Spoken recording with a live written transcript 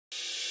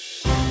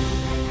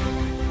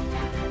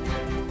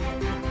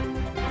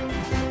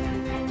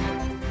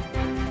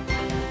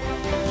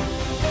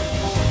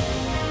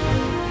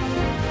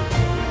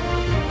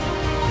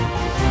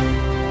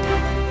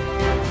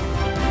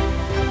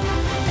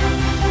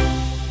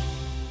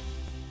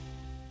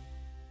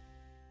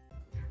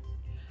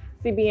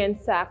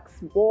CBN sacks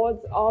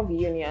boards of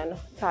Union,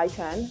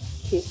 Titan,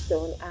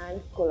 Keystone,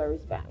 and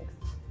Polaris banks.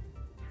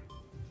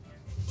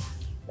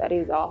 That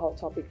is our hot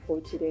topic for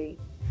today.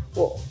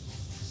 We'll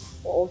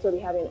also be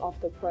having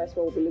Off the Press,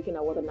 where we'll be looking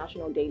at what the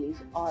national dailies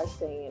are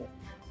saying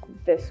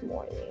this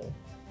morning.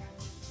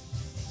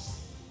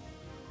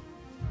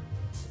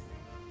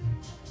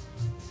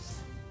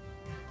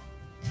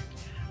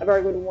 A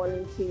very good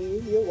morning to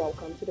you. You're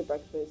welcome to The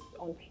Breakfast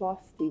on Plus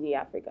TV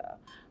Africa.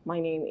 My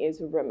name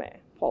is Reme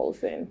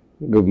Paulson.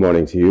 Good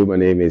morning to you. My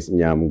name is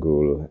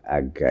Nyamgul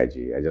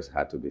Agaji. I just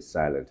had to be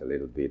silent a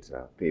little bit.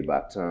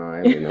 Payback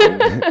time, you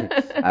know.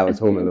 I was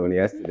home alone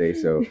yesterday,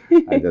 so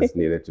I just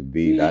needed to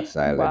be that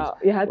silent. Wow,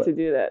 you had to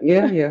do that.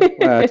 Yeah,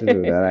 I had to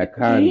do that. I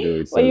can't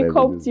do it. Well, you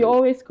coped. You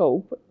always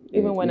cope,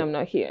 even when I'm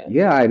not here.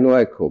 Yeah, I know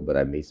I cope, but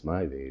I miss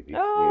my baby.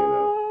 Oh, you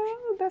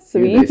know. that's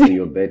sweet. You're in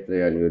your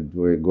birthday and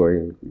you're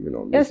going, you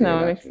know. Yes,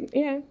 no,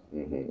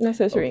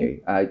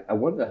 necessary. Okay, I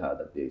wonder how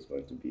that day is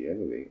going to be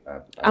anyway.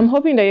 I'm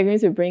hoping that you're going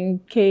to bring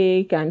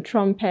cake and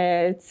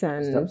trumpets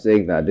and... Stop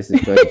saying that. This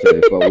is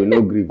 2024. We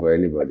no grieve for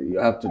anybody. You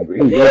have to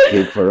bring your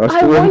cake for us.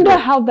 I wonder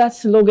how that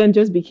slogan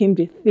just became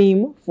the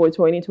theme for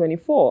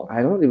 2024.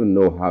 I don't even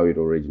know how it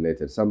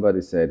originated.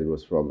 Somebody said it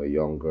was from a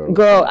young girl.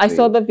 Girl, I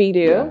saw the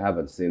video. Yeah, I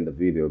haven't seen the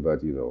video,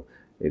 but you know,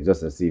 it's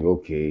just as if,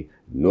 okay,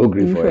 no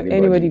grief for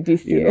anybody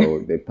this year. You know,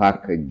 they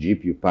park a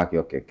jeep, you park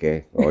your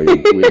keke or your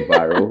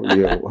wheelbarrow,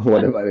 you know,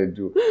 whatever they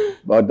do.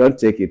 But don't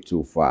take it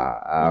too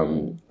far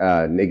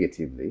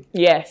negatively.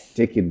 Yes.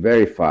 Take it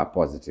very far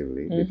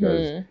positively,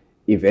 because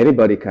if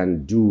anybody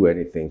can do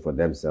anything for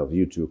themselves,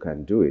 you too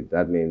can do it.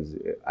 That means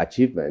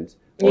achievement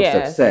or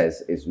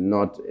success is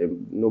not,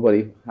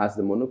 nobody has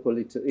the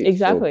monopoly to it.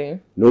 Exactly. So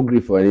no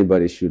grief for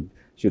anybody should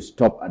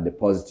stop at the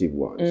positive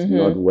ones,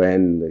 not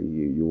when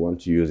you want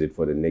to use it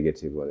for the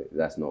negative one.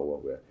 That's not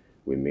what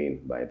we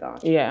mean by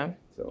that. Yeah.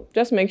 So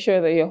just make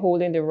sure that you're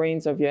holding the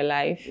reins of your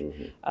life.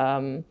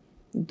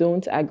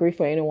 Don't agree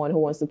for anyone who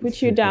wants to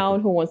put you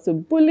down, who wants to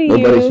bully you.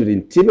 Nobody should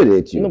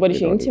intimidate you. Nobody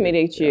should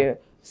intimidate you. Yeah.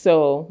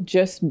 So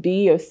just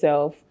be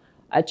yourself,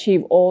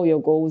 achieve all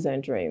your goals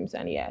and dreams.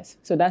 And yes,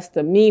 so that's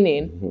the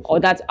meaning, or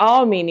that's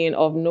our meaning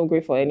of no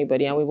grief for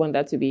anybody. And we want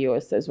that to be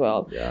yours as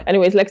well. Yeah.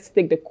 Anyways, let's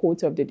take the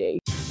quote of the day.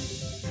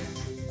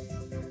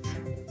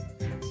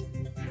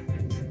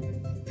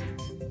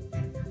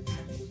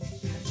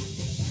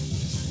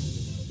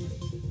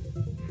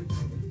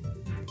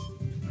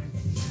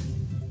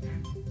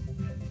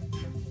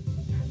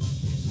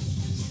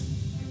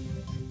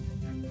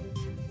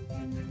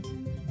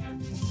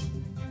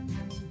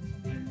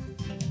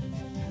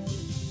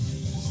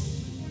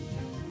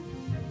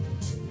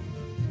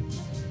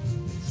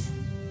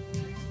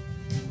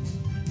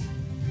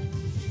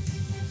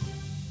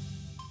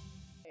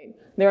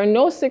 There are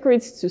no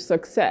secrets to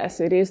success.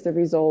 It is the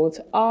result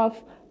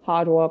of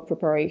hard work,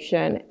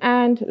 preparation,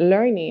 and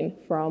learning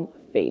from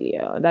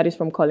failure. That is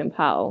from Colin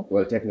Powell.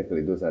 Well,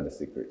 technically, those are the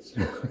secrets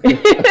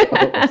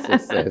of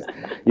success.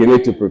 You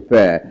need to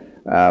prepare.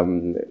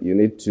 You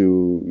need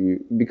to,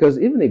 because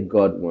even if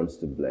God wants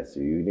to bless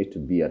you, you need to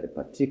be at a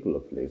particular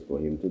place for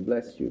Him to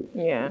bless you.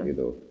 Yeah. You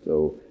know,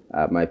 so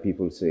my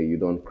people say you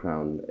don't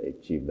crown a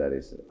chief that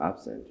is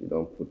absent. You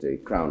don't put a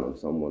crown on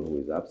someone who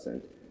is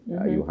absent.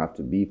 You have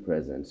to be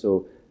present.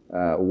 So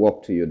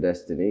walk to your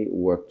destiny,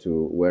 work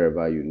to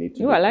wherever you need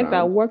to. Oh, I like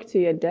that. Work to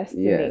your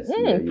destiny. Yes.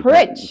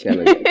 Preach.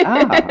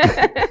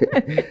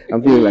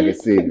 I'm feeling like a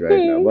sage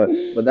right now.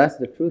 But that's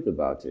the truth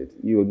about it.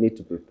 You need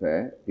to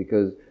prepare,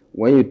 because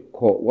when you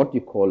call what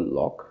you call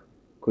luck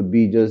could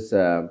be just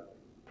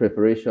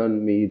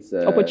preparation meets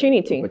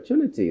opportunity.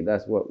 Opportunity.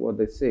 That's what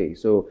they say.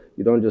 So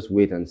you don't just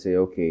wait and say,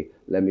 okay,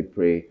 let me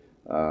pray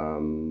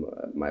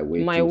my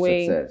way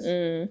to success.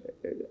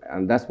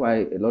 And that's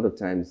why a lot of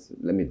times,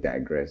 let me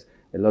digress,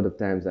 a lot of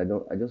times I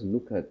just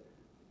look at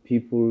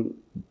people,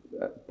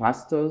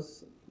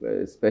 pastors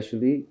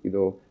especially, you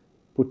know,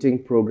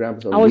 putting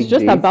programs on weekdays.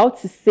 Just about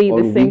to say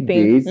the same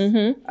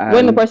thing.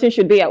 When the person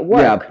should be at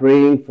work. Yeah,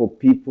 praying for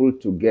people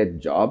to get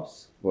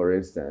jobs, for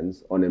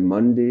instance, on a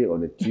Monday,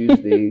 on a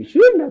Tuesday.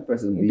 Shouldn't that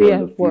person be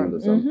on the field or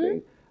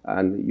something?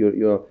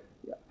 And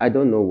I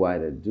don't know why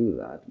they do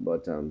that,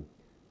 but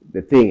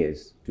the thing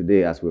is,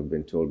 today, as we've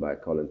been told by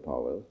Colin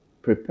Powell,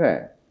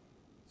 prepare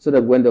so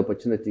that when the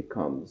opportunity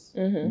comes,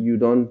 you're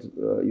not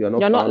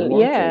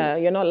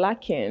you're not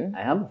lacking.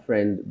 I have a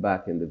friend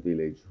back in the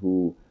village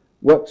who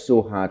worked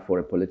so hard for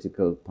a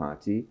political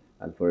party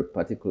and for a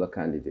particular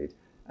candidate,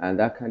 and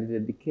that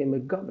candidate became a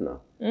governor.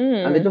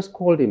 And they just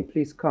called him,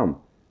 please come.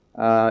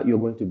 You're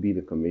going to be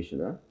the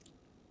commissioner.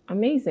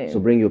 Amazing. So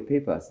bring your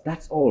papers.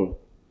 That's all.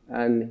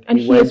 And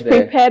he has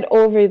prepared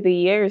over the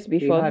years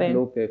before then. He had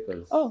no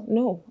papers. Oh,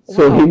 no. Wow.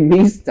 So he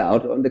missed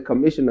out on the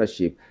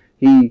commissionership.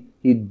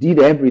 He did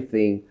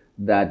everything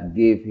that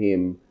gave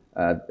him,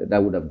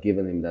 that would have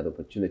given him that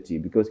opportunity,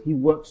 because he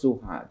worked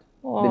so hard.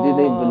 Aww. They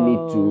didn't even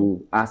need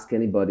to ask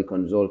anybody,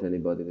 consult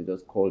anybody. They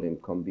just called him,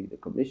 come be the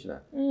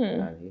commissioner.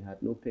 And he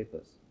had no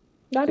papers.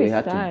 So he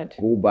had to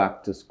go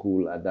back to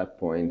school at that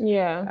point.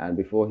 Yeah. And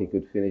before he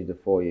could finish the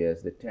 4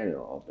 years, the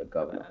tenure of the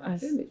governor had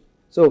finished.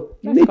 So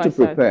you need to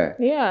prepare.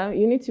 Sad. Yeah,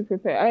 you need to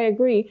prepare. I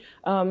agree.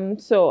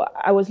 So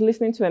I was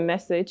listening to a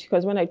message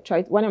because when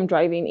I'm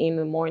driving in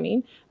the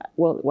morning,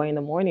 well, in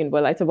the morning,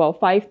 but like it's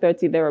about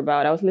 5:30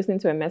 thereabout, I was listening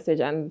to a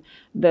message and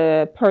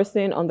the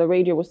person on the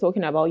radio was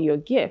talking about your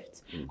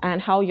gift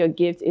and how your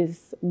gift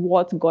is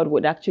what God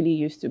would actually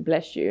use to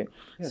bless you.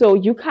 Yeah. So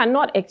you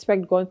cannot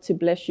expect God to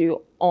bless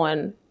you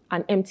on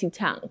an empty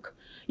tank.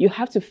 You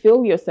have to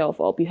fill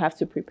yourself up. You have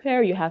to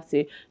prepare. You have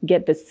to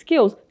get the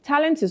skills.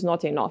 Talent is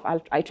not enough.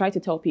 I try to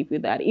tell people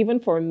that. Even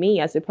for me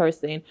as a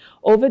person,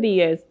 over the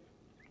years,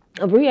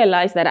 I've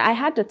realized that I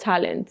had the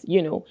talent,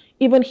 you know,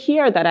 even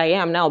here that I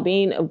am now,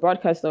 being a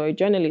broadcaster or a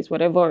journalist,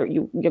 whatever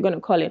you're going to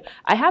call it.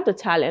 I have the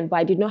talent, but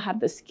I did not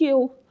have the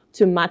skill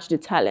to match the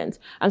talent.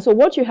 And so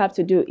what you have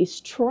to do is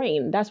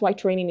train. That's why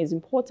training is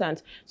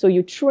important. So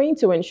you train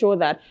to ensure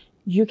that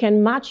you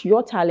can match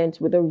your talent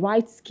with the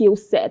right skill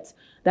set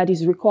that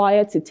is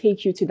required to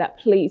take you to that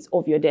place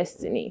of your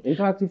destiny. In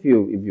fact, if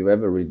you've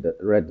ever read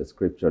the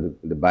scripture,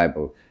 the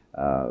Bible,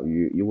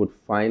 you would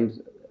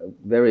find a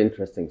very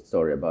interesting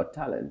story about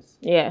talents.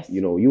 Yes. You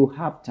know, you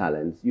have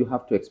talents, you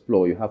have to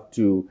explore, you have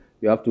to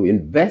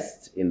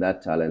invest in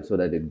that talent so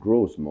that it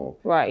grows more.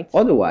 Right.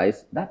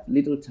 Otherwise, that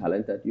little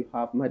talent that you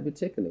have might be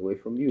taken away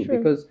from you. True.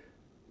 Because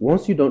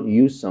once you don't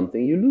use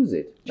something, you lose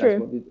it. That's True.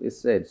 what it is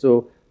said.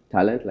 So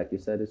talent, like you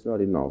said, is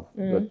not enough.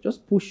 But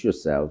just push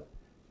yourself.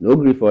 No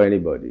grief for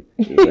anybody.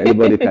 If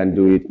anybody can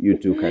do it, you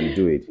too can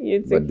do it.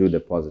 But do the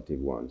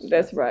positive ones.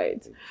 That's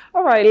right.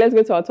 All right, let's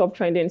go to our top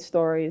trending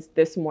stories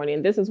this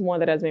morning. This is one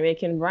that has been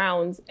making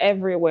rounds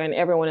everywhere and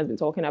everyone has been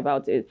talking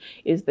about it.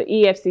 Is the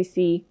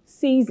EFCC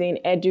seizing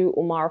Edu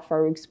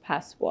Umar-Farouq's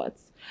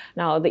passports.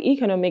 Now, the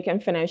Economic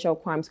and Financial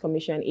Crimes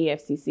Commission,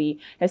 EFCC,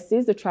 has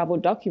seized the travel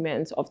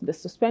documents of the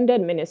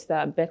suspended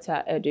minister,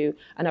 Betta Edu,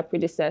 and her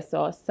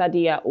predecessor,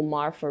 Sadia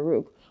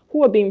Umar-Farouq,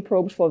 who are being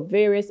probed for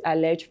various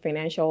alleged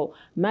financial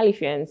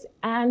malfeasance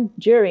and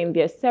during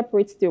their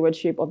separate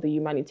stewardship of the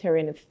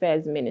Humanitarian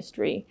Affairs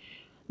Ministry.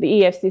 The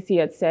EFCC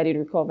had said it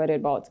recovered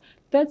about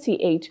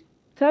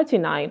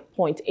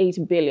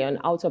 39.8 billion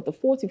out of the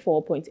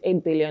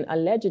 44.8 billion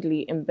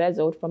allegedly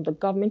embezzled from the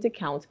government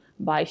account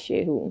by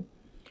Shehu.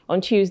 On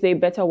Tuesday,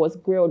 Betta was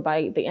grilled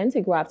by the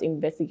anti-graft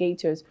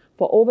investigators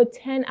for over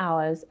 10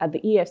 hours at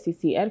the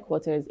EFCC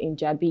headquarters in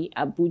Jabi,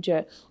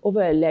 Abuja,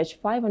 over alleged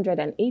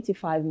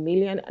 585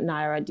 million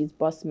naira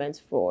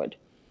disbursement fraud.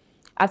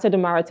 After the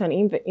marathon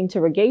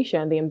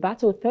interrogation, the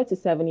embattled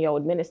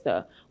 37-year-old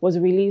minister was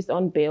released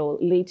on bail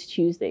late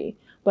Tuesday,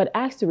 but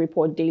asked to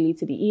report daily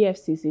to the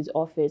EFCC's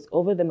office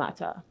over the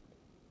matter.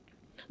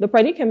 The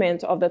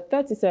predicament of the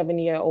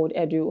 37-year-old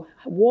Edu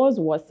was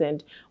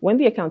worsened when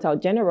the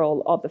Accountant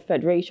General of the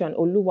Federation,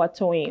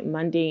 Oluwatoyin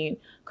Mandeyin,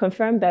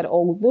 confirmed that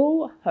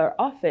although her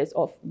office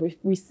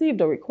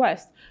received a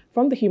request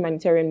from the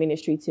Humanitarian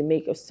Ministry to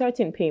make a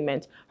certain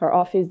payment, her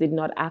office did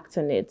not act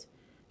on it.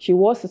 She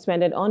was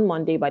suspended on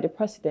Monday by the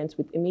president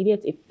with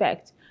immediate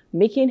effect,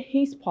 making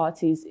his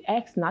party's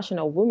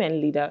ex-National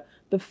Women leader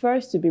the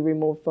first to be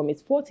removed from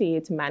its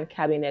 48-man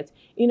cabinet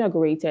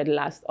inaugurated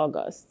last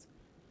August.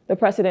 The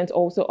president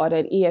also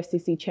ordered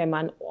EFCC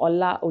Chairman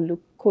Ola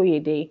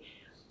Olukoyede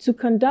to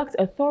conduct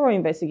a thorough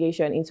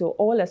investigation into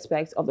all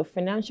aspects of the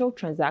financial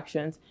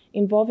transactions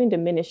involving the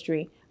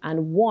ministry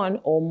and one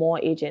or more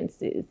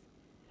agencies.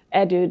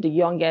 Edu, the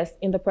youngest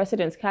in the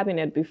president's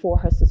cabinet before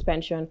her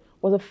suspension,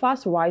 was a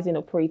fast-rising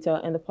operator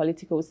in the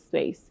political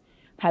space,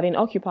 having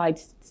occupied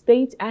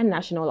state and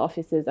national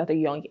offices at a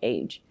young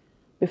age.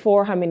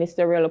 Before her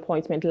ministerial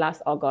appointment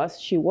last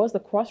August, she was the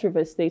Cross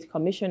River State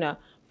Commissioner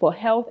for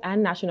Health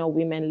and National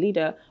Women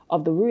leader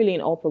of the ruling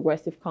All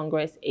Progressive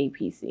Congress,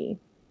 APC.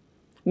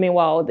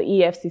 Meanwhile, the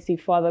EFCC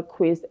further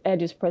quizzed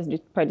Edu's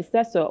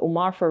predecessor,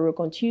 Umar-Farouq,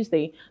 on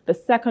Tuesday, the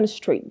second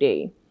straight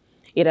day.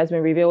 It has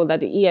been revealed that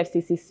the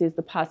EFCC seized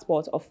the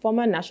passport of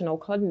former National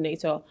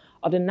Coordinator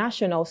of the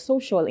National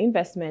Social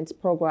Investment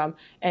Program,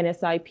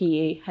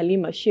 NSIPA,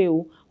 Halima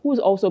Shehu, who is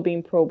also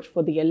being probed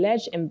for the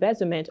alleged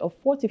embezzlement of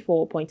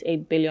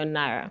 44.8 billion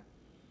naira.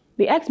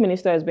 The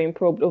ex-minister is being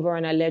probed over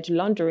an alleged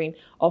laundering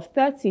of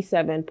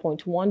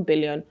 37.1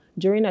 billion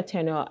during a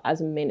tenure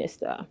as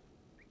minister.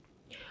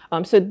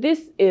 So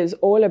this is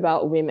all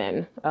about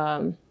women,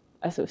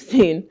 as we've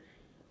seen.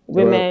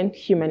 Women,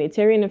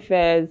 humanitarian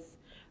affairs,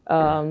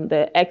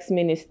 the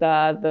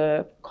ex-minister,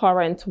 the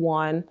current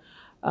one.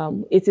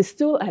 It is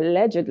still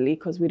allegedly,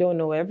 because we don't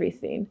know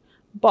everything.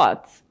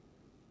 But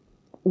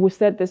we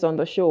said this on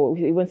the show,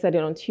 we even said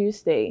it on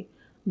Tuesday.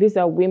 These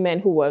are women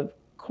who have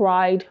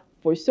cried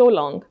for so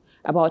long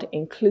about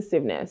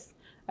inclusiveness,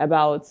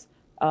 about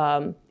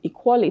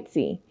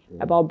equality,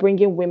 about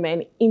bringing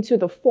women into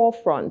the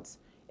forefront,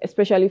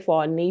 especially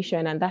for our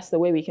nation. And that's the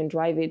way we can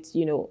drive it,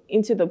 you know,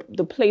 into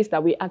the place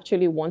that we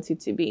actually want it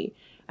to be.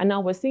 And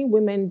now we're seeing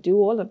women do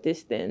all of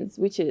these things,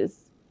 which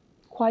is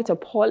quite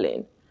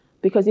appalling.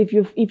 Because if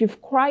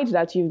you've cried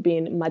that you've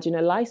been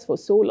marginalized for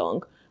so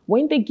long,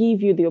 when they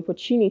give you the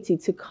opportunity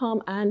to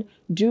come and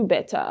do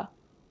better,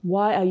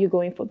 why are you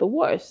going for the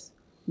worse?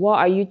 Why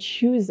are you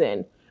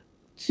choosing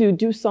to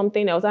do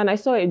something else. And I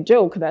saw a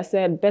joke that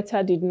said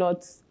Betta did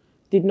not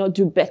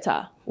do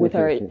better with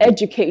her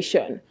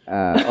education.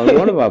 On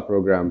one of our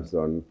programs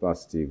on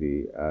Plus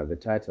TV, the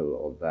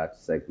title of that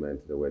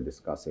segment that we're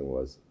discussing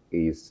was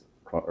 "Is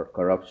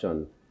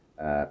Corruption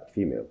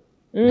Female?"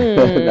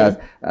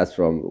 That's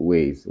from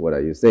Ways. What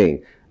are you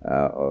saying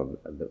of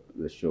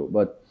the show?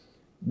 But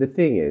the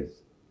thing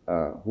is,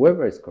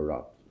 whoever is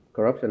corrupt,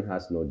 corruption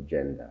has no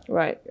gender.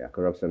 Right. Yeah,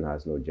 corruption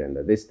has no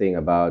gender. This thing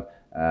about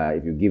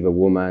if you give a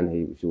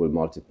woman, she will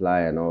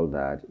multiply and all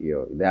that.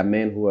 There are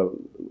men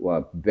who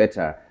are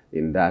better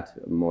in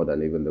that more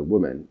than even the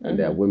women, and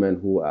there are women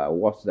who are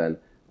worse than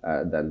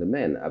the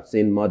men. I've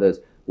seen mothers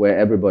where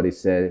everybody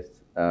says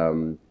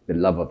the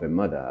love of a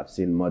mother. I've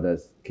seen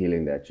mothers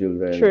killing their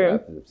children. True.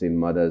 I've seen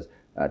mothers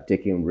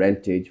taking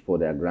rentage for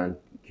their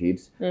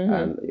grandkids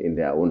and in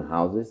their own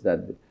houses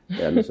that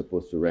they are not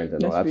supposed to rent.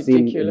 And all. I've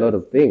seen a lot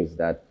of things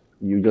that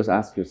you just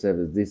ask yourself,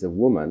 is this a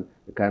woman,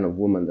 the kind of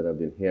woman that I've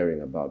been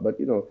hearing about? But,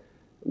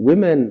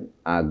 women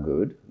are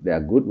good. They are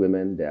good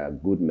women. They are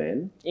good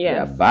men. Yes. They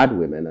are bad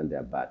women and they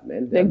are bad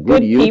men. They're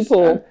good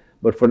people.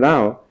 But for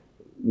now,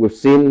 we've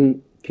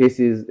seen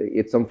cases.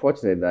 It's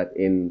unfortunate that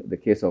in the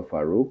case of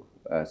Farouq,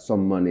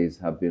 some monies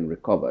have been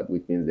recovered,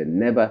 which means they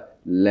never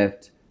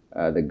left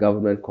the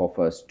government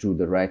coffers to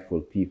the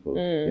rightful people.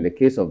 In the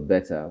case of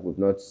Betta, we've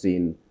not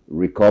seen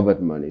recovered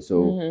money.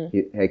 So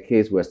her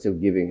case, we're still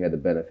giving her the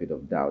benefit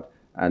of doubt.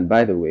 And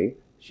by the way,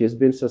 she's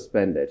been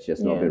suspended. She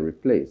has not been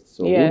replaced.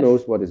 So who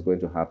knows what is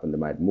going to happen? They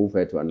might move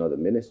her to another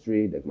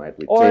ministry. They might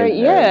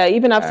retain her.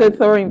 Even after a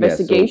thorough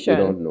investigation.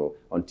 So we don't know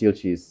until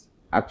she's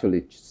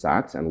actually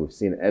sacked. And we've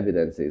seen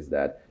evidences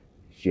that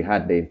she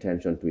had the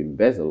intention to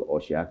embezzle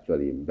or she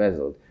actually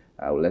embezzled.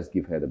 Let's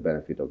give her the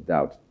benefit of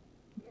doubt.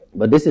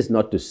 But this is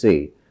not to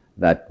say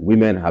that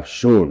women have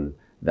shown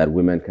that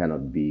women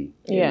cannot be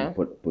in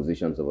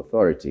positions of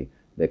authority.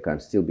 They can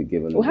still be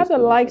given. We have the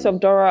likes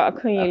of Dora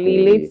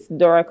Akunyili, late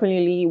Dora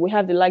Akunyili. We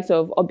have the likes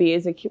of Obi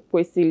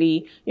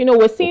Ezekwesili.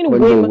 We're seeing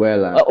women.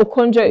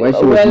 Okonjo when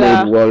she was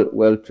made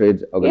World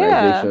Trade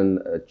Organization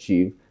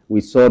chief, we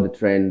saw the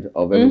trend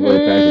of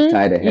everybody trying to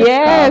tie the hair.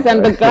 Yes,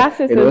 and the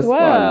glasses as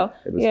well. Fun.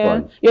 It was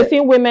fun. You're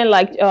seeing women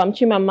like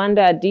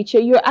Chimamanda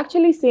Adichie. You're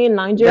actually seeing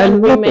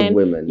Nigerian women,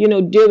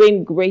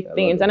 doing great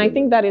things. And I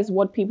think that is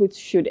what people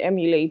should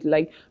emulate.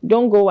 Like,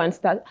 don't go and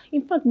start.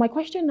 In fact, my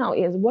question now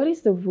is, what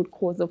is the root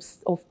cause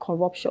of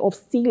corruption, of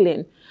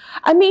stealing?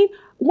 I mean,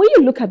 when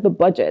you look at the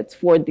budgets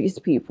for these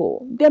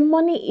people, their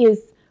money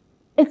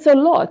it's a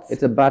lot.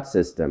 It's a bad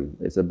system.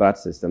 It's a bad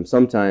system.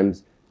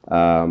 Sometimes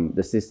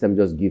the system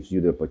just gives you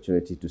the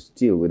opportunity to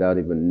steal without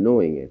even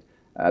knowing it.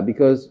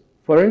 Because,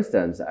 for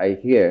instance, I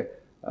hear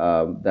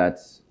that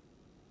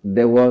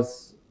there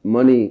was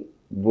money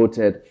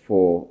voted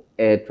for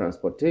air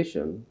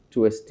transportation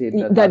to a state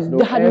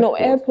that had no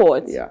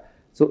airport. Yeah.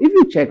 So if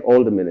you check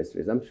all the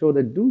ministries, I'm sure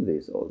they do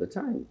this all the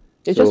time.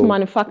 They just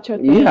manufacture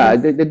things. Yeah,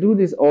 they do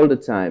this all the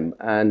time.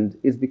 And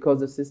it's because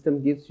the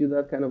system gives you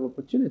that kind of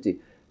opportunity.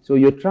 So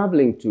you're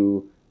traveling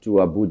to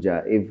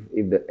Abuja,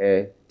 if the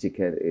air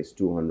ticket is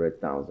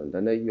 200,000,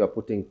 and then you are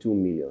putting 2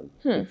 million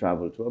to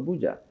travel to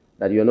Abuja,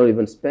 that you're not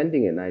even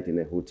spending a night in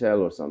a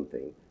hotel or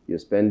something. You're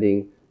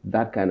spending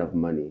that kind of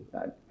money,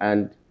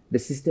 and the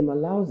system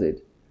allows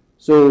it.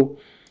 So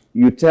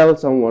you tell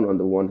someone on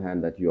the one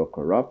hand that you're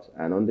corrupt,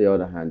 and on the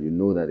other hand, you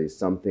know that it's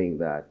something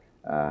that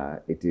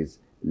it is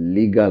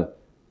legal,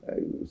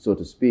 so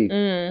to speak,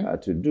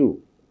 to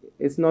do.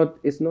 It's and I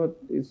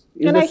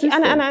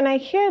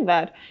hear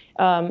that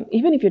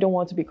even if you don't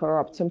want to be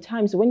corrupt,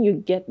 sometimes when you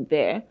get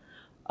there,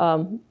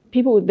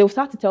 people, they'll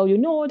start to tell you,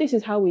 no, this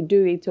is how we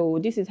do it, or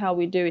this is how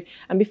we do it.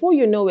 And before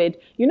you know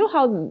it, you know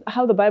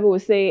how the Bible will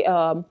say,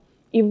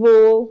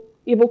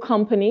 evil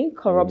company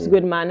corrupts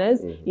good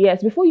manners.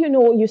 Yes, before you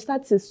know, you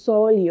start to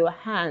soil your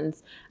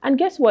hands. And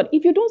guess what?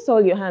 If you don't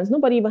soil your hands,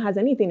 nobody even has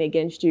anything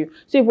against you.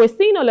 So if we're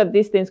seeing all of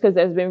these things, because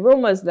there's been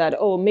rumors that,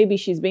 oh, maybe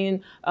she's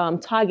being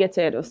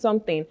targeted or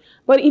something.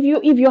 But if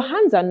your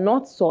hands are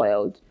not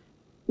soiled,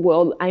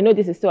 well, I know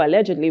this is still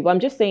allegedly, but I'm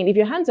just saying, if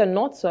your hands are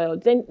not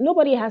soiled, then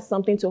nobody has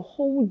something to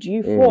hold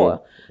you for.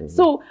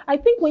 So I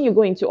think when you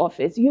go into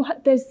office,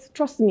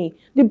 trust me,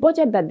 the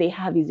budget that they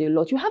have is a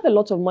lot. You have a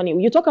lot of money.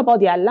 You talk about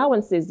their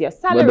allowances, their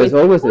salaries. But there's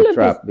always a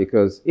trap,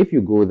 because if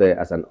you go there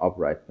as an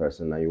upright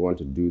person and you want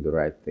to do the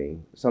right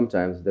thing,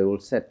 sometimes they will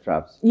set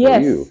traps for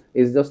you.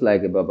 It's just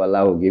like a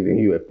babalawo giving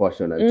you a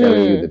portion and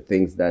telling you the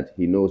things that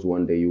he knows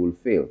one day you will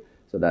fail,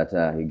 so that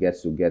he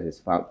gets to get his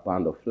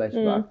pound of flesh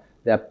back.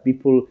 There are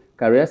people,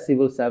 career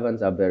civil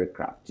servants are very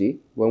crafty.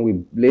 When we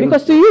blame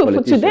because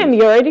to them,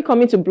 you're already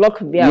coming to block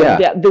the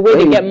way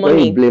they get money. When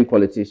we blame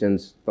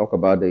politicians, talk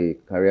about the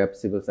career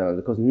civil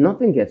servants, because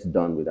nothing gets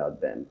done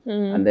without them.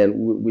 And then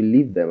we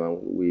leave them and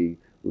we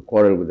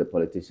quarrel with the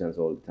politicians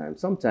all the time.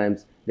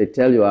 Sometimes they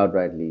tell you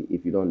outrightly,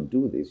 if you don't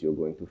do this, you're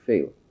going to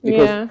fail.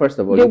 Because first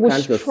of all, you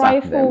can't just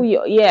sack them.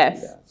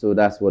 So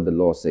that's what the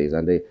law says.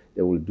 And they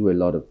will do a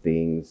lot of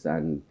things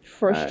and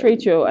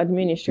frustrate your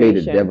administration.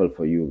 Play the devil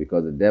for you,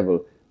 because the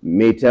devil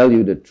may tell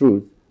you the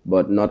truth,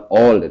 but not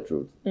all the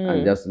truth,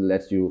 and just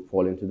lets you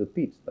fall into the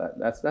pit.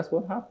 That's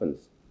what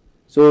happens.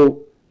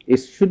 So it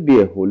should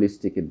be a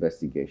holistic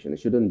investigation. It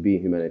shouldn't be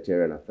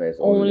humanitarian affairs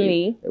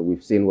only.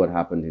 We've seen what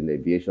happened in the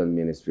aviation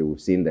ministry.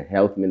 We've seen the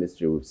health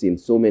ministry. We've seen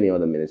so many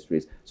other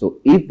ministries. So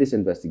if this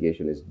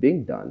investigation is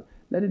being done,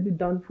 let it be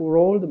done for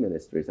all the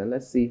ministries, and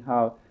let's see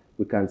how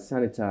we can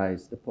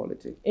sanitize the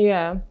politics.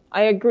 Yeah,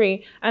 I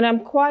agree. And I'm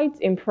quite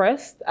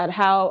impressed at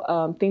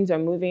how things are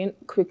moving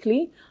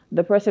quickly.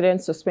 The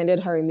president suspended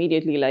her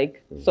immediately,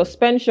 like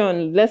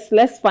suspension.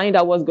 Let's find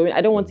out what's going on.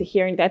 I don't want to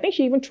hear anything. I think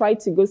she even tried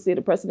to go see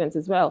the president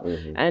as well.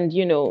 And,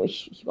 you know,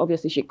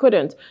 obviously she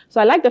couldn't.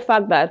 So I like the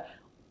fact that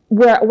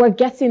we're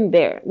getting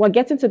there. We're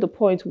getting to the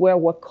point where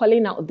we're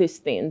calling out these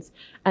things.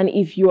 And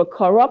if you're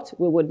corrupt,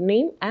 we would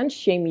name and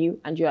shame you,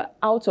 and you're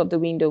out of the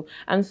window.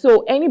 And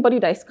so anybody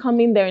that is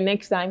coming there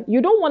next time,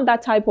 you don't want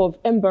that type of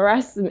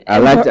embarrassment.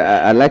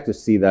 I'd like to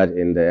see that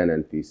in the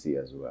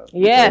NNPC as well.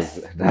 Yes,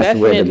 that's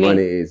definitely where the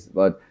money is.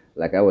 But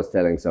like I was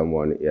telling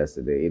someone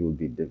yesterday, it would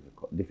be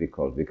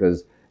difficult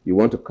because you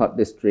want to cut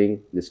the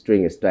string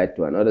is tied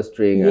to another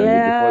string, and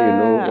before you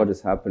know what is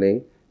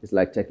happening, it's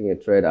like taking a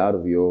thread out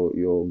of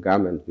your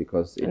garment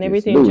because it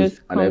everything loose,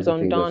 just comes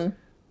undone.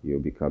 You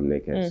become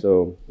naked.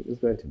 So it's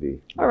going to be.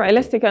 All right,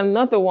 let's take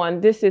another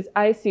one. This is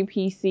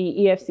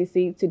ICPC,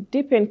 EFCC to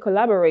deepen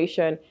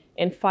collaboration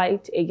in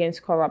fight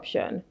against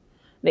corruption.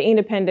 The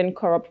Independent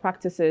Corrupt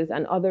Practices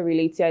and Other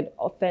Related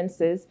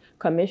Offences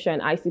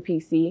Commission,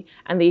 ICPC,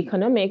 and the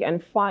Economic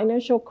and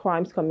Financial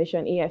Crimes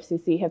Commission,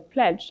 EFCC, have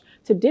pledged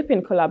to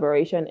deepen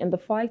collaboration in the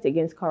fight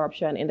against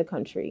corruption in the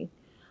country.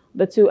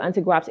 The two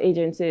anti-graft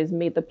agencies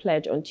made the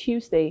pledge on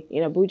Tuesday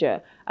in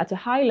Abuja at a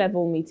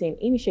high-level meeting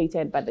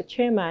initiated by the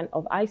chairman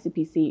of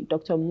ICPC,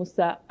 Dr.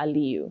 Musa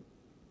Aliyu.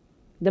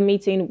 The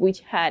meeting,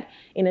 which had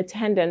in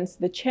attendance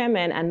the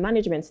chairman and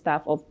management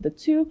staff of the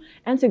two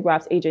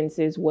anti-graft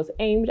agencies, was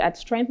aimed at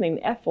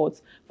strengthening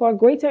efforts for a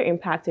greater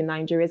impact in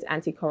Nigeria's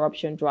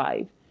anti-corruption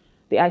drive.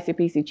 The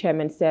ICPC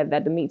chairman said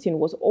that the meeting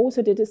was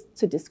also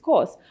to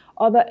discuss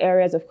other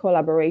areas of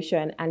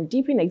collaboration and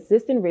deepen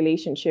existing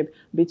relationship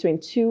between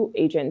two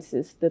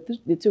agencies,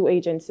 the two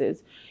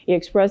agencies. He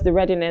expressed the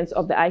readiness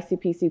of the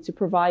ICPC to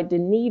provide the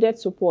needed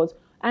support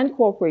and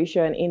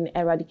cooperation in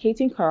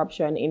eradicating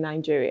corruption in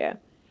Nigeria.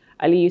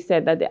 Aliyu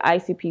said that the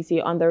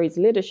ICPC under his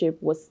leadership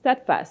was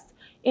steadfast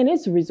in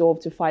its resolve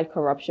to fight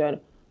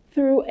corruption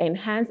through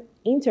enhanced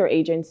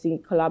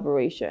interagency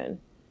collaboration.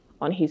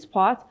 On his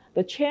part,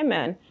 the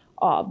chairman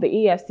of the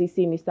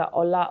EFCC, Mr.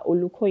 Ola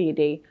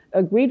Olukoyede,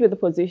 agreed with the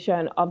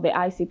position of the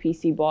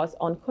ICPC boss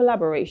on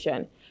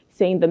collaboration,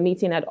 saying the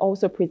meeting had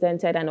also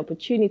presented an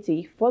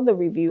opportunity for the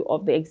review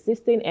of the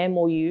existing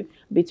MOU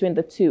between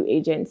the two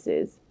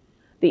agencies.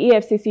 The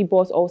EFCC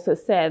boss also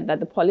said that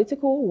the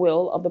political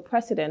will of the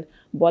President,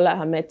 Bola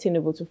Ahmed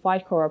Tinubu, to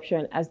fight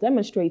corruption, as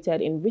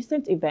demonstrated in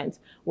recent events,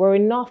 were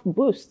enough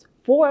boost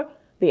for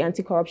the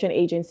anti-corruption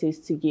agencies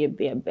to give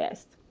their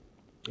best.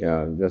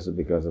 Yeah, just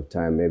because of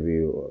time, maybe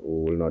we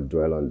will not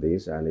dwell on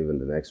this, and even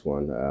the next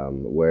one,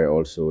 where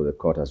also the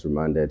court has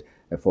remanded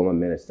a former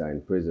minister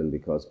in prison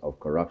because of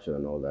corruption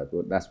and all that.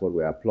 That's what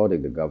we're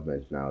applauding the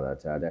government now,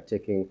 that they're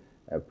taking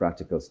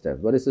practical steps.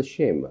 But it's a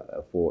shame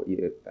for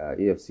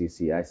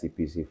EFCC,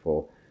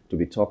 ICPC to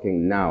be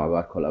talking now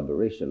about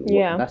collaboration.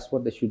 Yeah. That's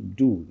what they should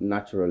do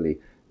naturally.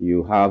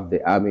 You have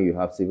the army, you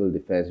have civil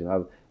defense, you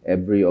have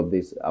every of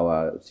these,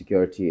 our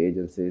security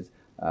agencies,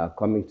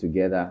 coming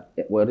together,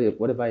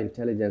 whatever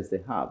intelligence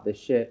they have, they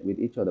share with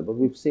each other. But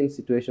we've seen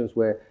situations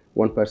where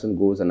one person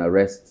goes and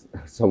arrests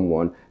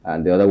someone,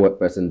 and the other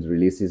person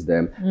releases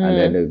them, and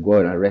then they go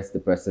and arrest the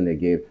person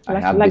again.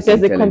 Like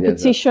there's a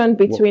competition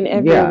between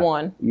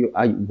everyone. Yeah,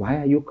 why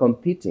are you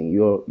competing?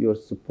 You're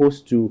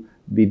supposed to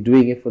be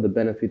doing it for the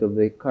benefit of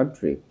the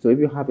country. So if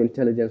you have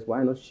intelligence,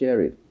 why not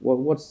share it?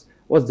 What's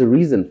the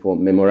reason for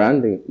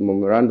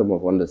memorandum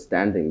of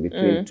understanding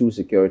between two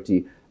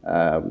security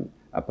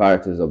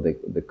apparatus of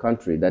the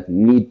country that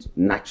need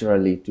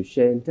naturally to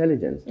share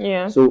intelligence?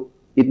 Yeah. So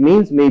it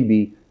means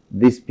maybe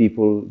these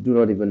people do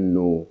not even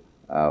know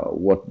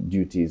what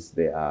duties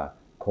they are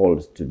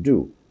called to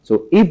do.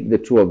 So if the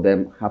two of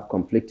them have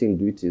conflicting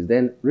duties,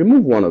 then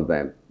remove one of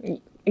them.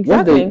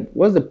 Exactly.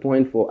 What's the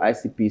point for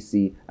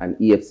ICPC and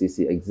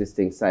EFCC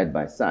existing side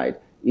by side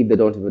if they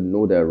don't even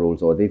know their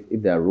roles, or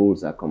if their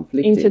roles are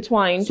conflicting?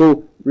 Intertwined.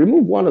 So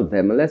remove one of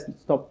them and let's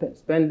stop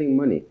spending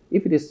money.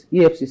 If it is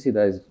EFCC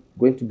that is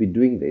going to be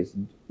doing this,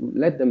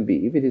 let them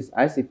be. If it is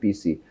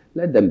ICPC,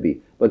 let them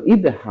be. But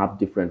if they have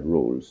different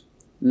roles,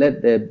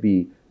 let there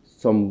be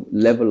some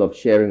level of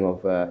sharing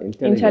of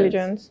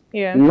intelligence.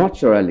 Yeah.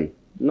 Naturally,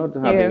 not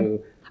having... Yeah.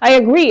 I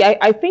agree.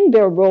 I think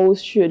their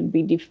roles should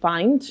be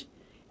defined.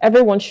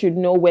 Everyone should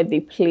know where they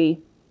play,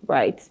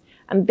 right?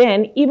 And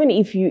then even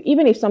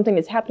if something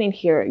is happening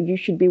here, you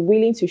should be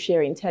willing to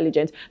share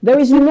intelligence. There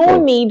is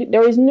no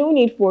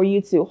need for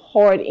you to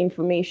hoard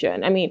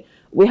information. I mean,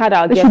 we had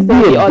our guest the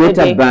other day. There should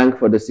be a data bank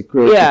for the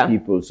security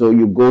people. So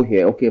you go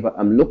here, okay, if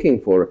I'm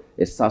looking for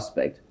a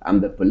suspect, I'm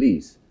the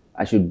police.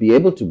 I should be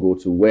able to go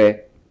to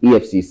where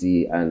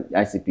EFCC and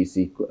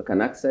ICPC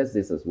can access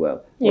this as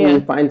well. Yeah. We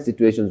find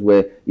situations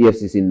where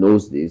EFCC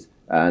knows this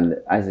and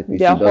ICPC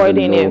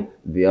doesn't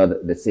know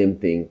the same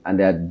thing, and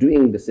they are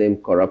doing the same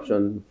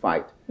corruption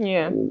fight.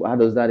 Yeah. How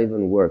does that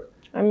even work?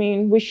 I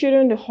mean, we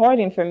shouldn't hoard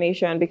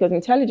information, because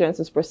intelligence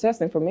is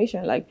processed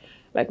information, like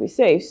we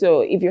say.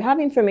 So if you have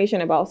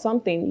information about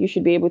something, you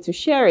should be able to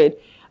share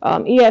it.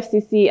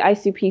 EFCC,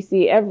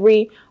 ICPC,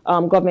 every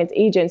government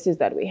agencies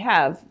that we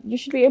have, you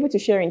should be able to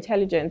share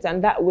intelligence,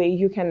 and that way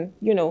you can,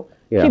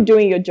 keep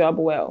doing your job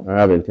well. I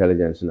have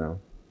intelligence now.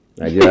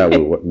 Nigeria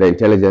will work. The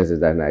intelligence is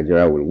that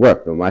Nigeria will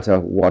work, no matter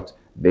what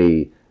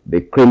the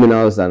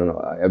criminals and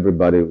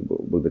everybody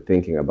will be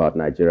thinking about.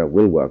 Nigeria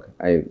will work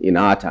in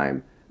our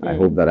time. I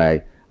hope that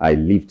I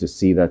live to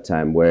see that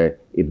time where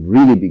it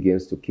really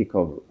begins to kick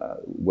off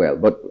well.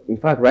 But in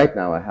fact, right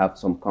now, I have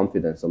some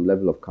confidence, some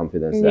level of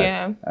confidence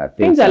that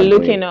things are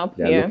looking up.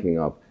 They're looking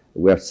up.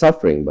 We're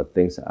suffering, but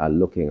things are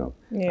looking up.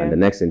 Yeah. And the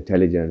next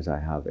intelligence I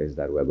have is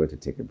that we're going to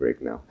take a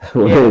break now.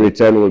 When we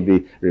return, we'll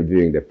be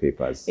reviewing the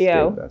papers.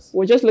 Yeah,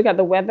 we'll just look at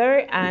the weather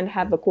and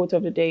have the quote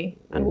of the day,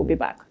 and we'll be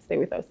back. Stay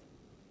with us.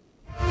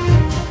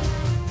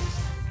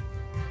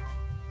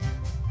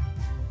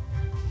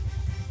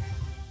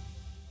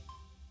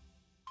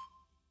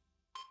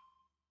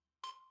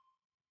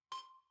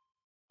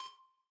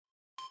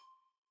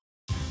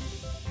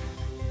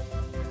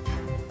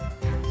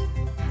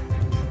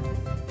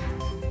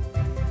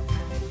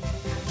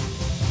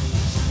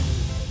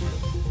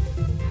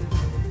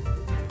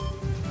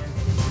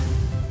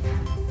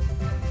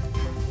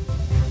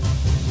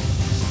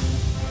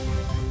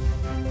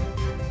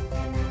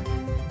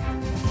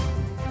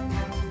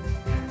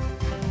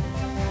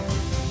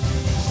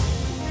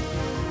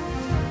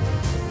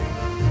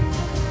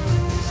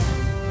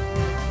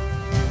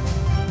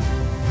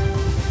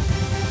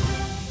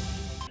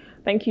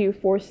 Thank you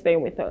for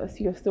staying with us.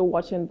 You're still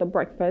watching The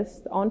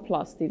Breakfast on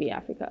Plus TV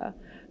Africa.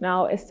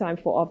 Now it's time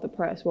for Off the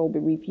Press. We'll be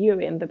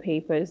reviewing the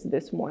papers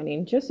this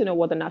morning just to know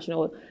what the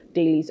national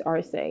dailies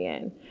are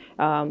saying.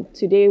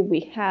 Today we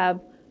have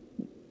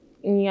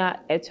Nya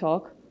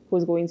Etok,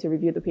 who's going to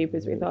review the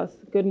papers with us.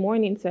 Good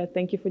morning, sir.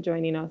 Thank you for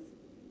joining us.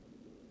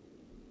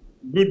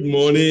 Good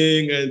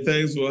morning, and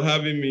thanks for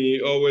having me.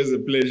 Always a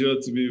pleasure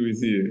to be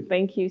with you.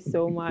 Thank you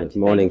so much. Good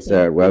morning,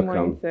 sir. Welcome. Good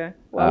morning, sir.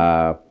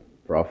 Welcome.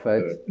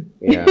 Prophet.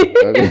 Yeah.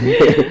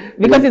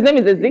 Because his name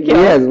is Ezekiel.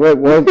 Yes,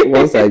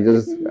 once I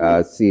just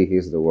see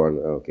he's the one,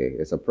 okay,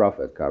 it's a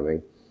prophet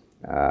coming.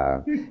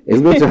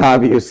 It's good to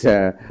have you,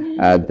 sir.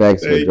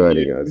 Thanks for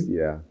joining us.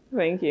 Yeah.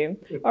 Thank you.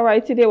 All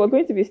right, today we're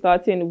going to be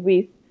starting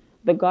with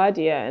The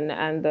Guardian,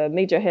 and the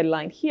major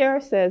headline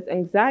here says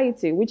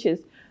anxiety, which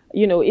is,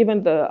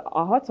 even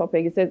our hot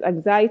topic. It says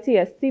anxiety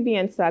as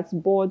CBN sacks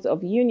boards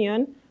of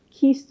Union,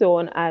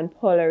 Keystone, and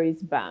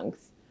Polaris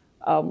banks.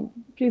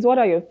 Please, what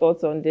are your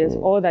thoughts on this?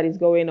 All that is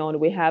going on.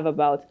 We have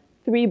about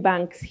 3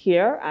 banks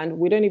here, and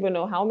we don't even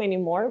know how many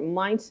more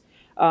might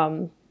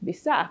be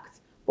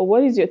sacked. But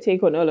what is your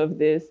take on all of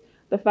this?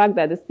 The fact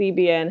that the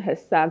CBN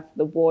has sacked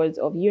the boards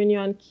of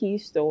Union,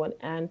 Keystone,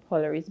 and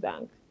Polaris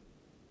Bank.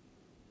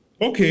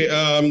 Okay,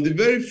 the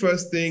very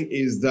first thing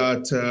is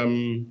that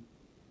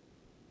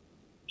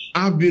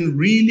I've been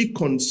really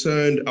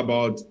concerned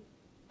about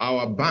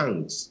our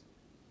banks,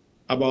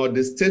 about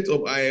the state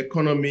of our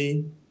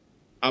economy,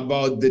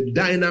 about the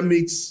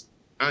dynamics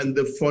and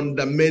the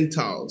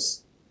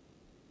fundamentals.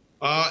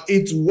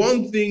 It's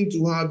one thing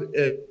to have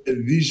a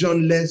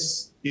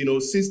visionless,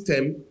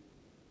 system.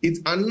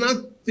 It's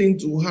another thing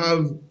to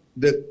have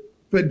the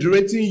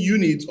federating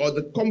unit or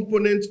the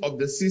component of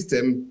the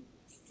system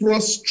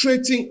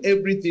frustrating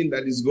everything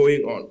that is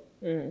going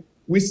on.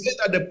 We say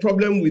that the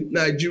problem with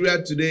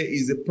Nigeria today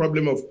is a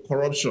problem of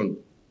corruption.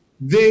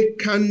 There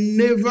can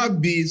never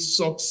be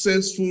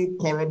successful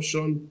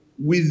corruption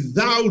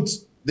without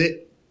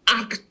the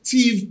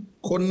active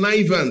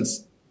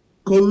connivance,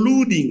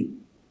 colluding,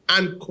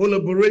 and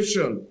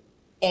collaboration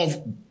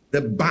of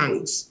the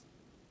banks.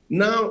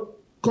 Now,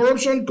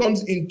 corruption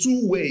comes in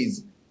 2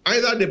 ways,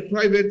 either the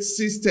private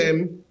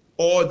system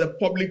or the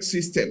public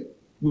system.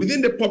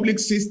 Within the public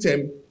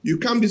system, you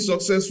can't be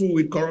successful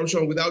with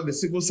corruption without the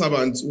civil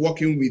servants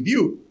working with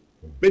you.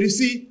 But you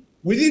see,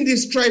 within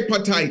this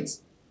tripartite,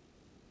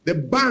 the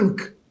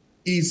bank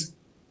is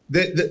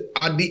at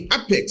the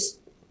apex.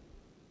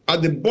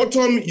 At the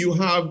bottom, you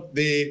have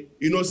the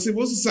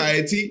civil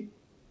society,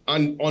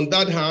 and on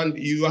that hand,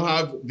 you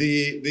have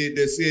the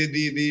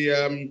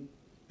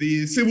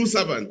civil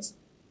servants.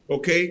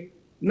 Okay,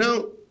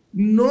 now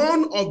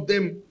none of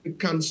them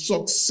can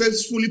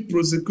successfully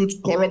prosecute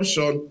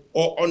corruption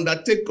or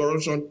undertake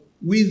corruption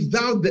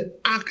without the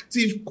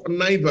active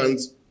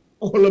connivance,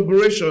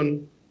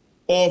 collaboration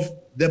of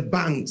the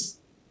banks.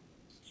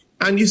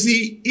 And you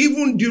see,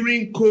 even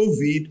during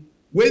COVID,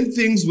 when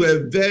things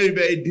were very,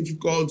 very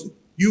difficult,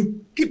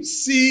 you keep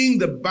seeing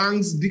the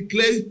banks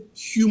declare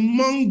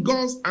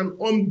humongous and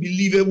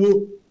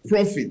unbelievable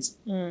profits.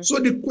 So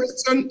the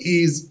question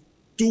is,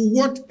 to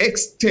what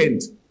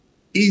extent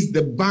is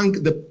the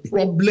bank the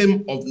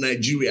problem of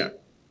Nigeria?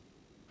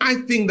 I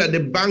think that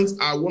the banks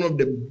are one of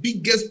the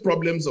biggest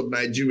problems of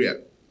Nigeria.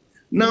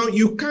 Now,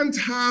 you can't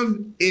have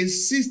a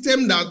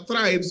system that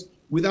thrives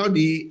without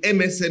the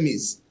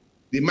MSMEs,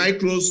 the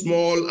micro,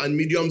 small, and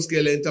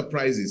medium-scale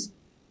enterprises.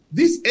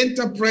 These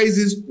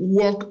enterprises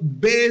work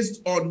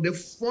based on the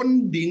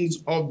fundings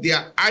of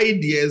their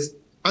ideas,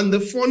 and the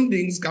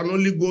fundings can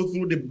only go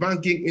through the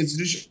banking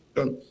institution.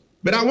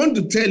 But I want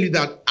to tell you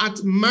that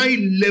at my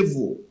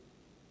level,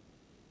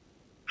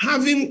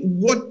 having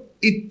what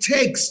it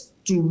takes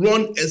to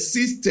run a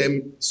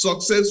system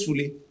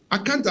successfully, I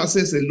can't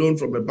access a loan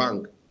from a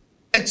bank.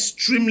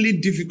 Extremely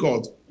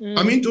difficult.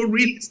 I'm into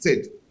real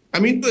estate.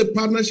 I'm into a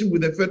partnership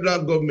with the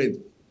federal government.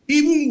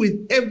 Even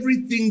with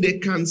everything they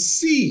can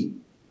see,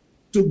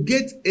 to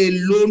get a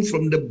loan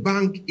from the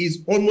bank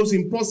is almost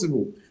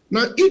impossible.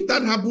 Now, if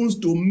that happens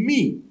to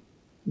me,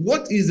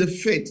 what is the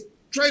fate?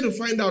 Try to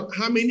find out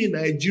how many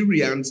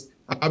Nigerians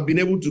have been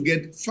able to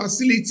get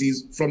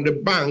facilities from the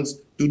banks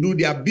to do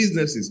their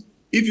businesses.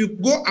 If you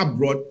go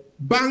abroad,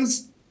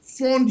 banks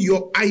fund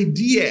your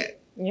idea.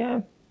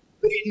 Yeah.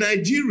 In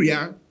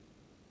Nigeria,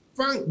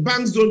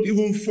 banks don't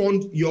even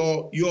fund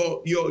your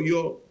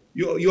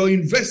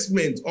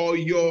investment or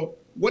your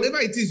whatever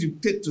it is you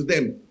take to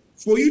them.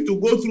 For you to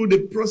go through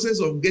the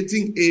process of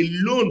getting a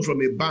loan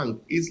from a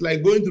bank, it's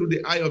like going through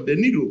the eye of the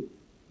needle.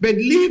 But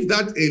leave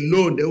that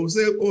alone. They will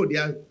say, oh, they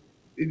are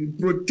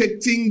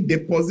protecting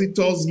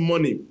depositors'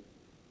 money.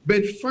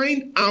 But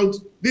find out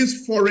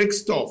this Forex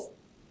stuff.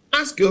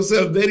 Ask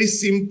yourself very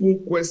simple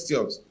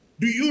questions.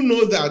 Do you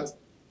know that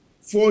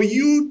for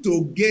you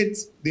to get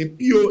the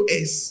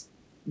POS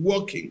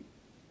working,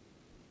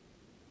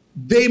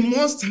 they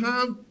must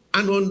have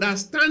an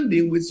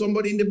understanding with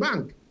somebody in the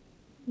bank?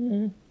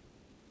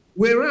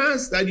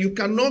 Whereas that you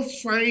cannot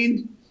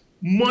find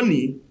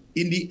money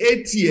in the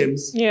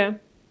ATMs. Yeah.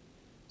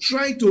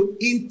 Try to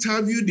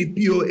interview the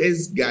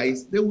POS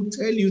guys. They will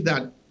tell you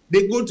that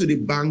they go to the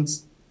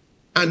banks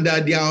and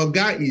that their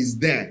guy is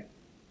there.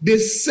 They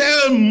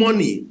sell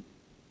money.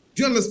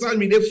 Do you understand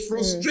me? They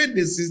frustrate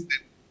the system.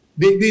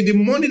 The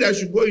money that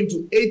should go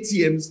into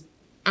ATMs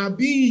are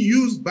being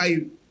used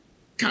by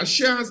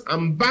cashiers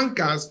and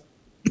bankers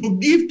to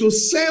give, to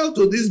sell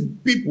to these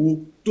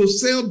people, to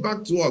sell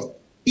back to us.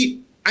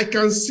 I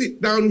can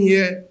sit down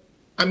here.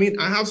 I mean,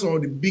 I have some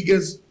of the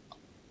biggest,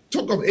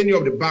 talk of any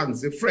of the banks,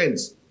 the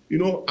friends, you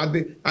know,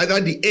 either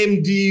the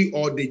MD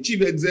or the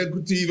chief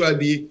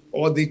executive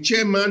or the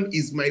chairman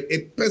is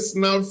a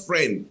personal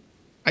friend.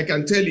 I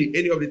can tell you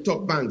any of the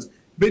top banks.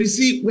 But you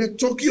see, we're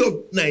talking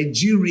of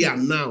Nigeria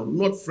now,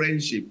 not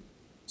friendship.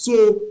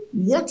 So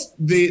what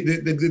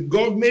the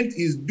government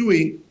is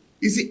doing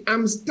is,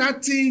 I'm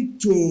starting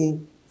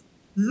to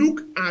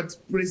look at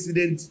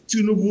President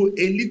Tinubu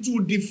a little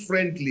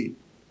differently.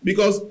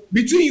 Because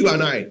between you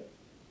and I,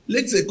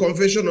 let's say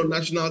confession on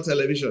national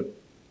television,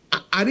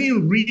 I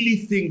didn't really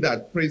think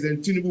that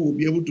President Tinubu would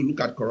be able to look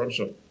at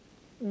corruption.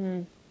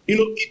 You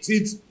know,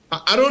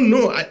 I don't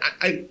know.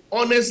 I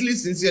honestly,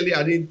 sincerely,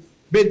 I didn't.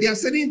 But there are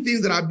certain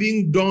things that are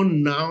being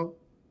done now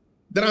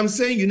that I'm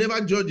saying you never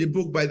judge a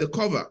book by the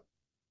cover.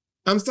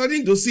 I'm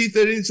starting to see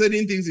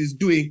certain things he's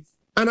doing.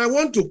 And I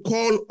want to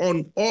call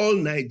on all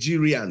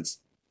Nigerians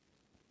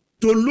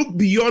to look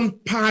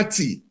beyond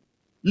party,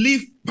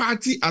 leave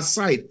party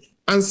aside,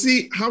 and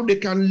see how they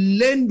can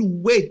lend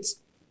weight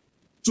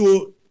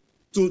to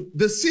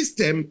the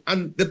system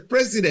and the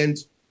president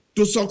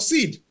to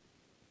succeed.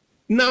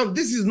 Now,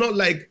 this is not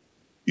like,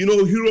 you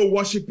know, hero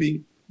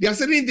worshiping. There are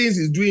certain things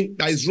he's doing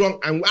that is wrong,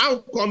 and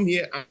I'll come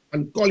here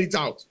and call it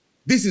out.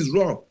 This is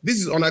wrong. This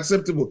is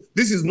unacceptable.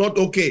 This is not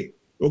okay.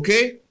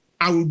 Okay?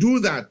 I will do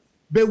that.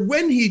 But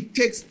when he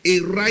takes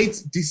a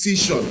right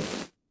decision,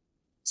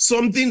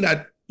 something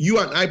that you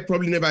and I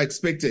probably never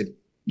expected,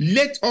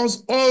 let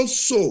us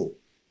also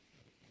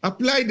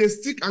apply the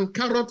stick and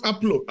carrot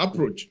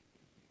approach.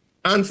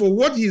 And for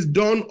what he's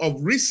done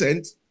of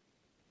recent,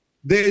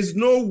 there is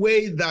no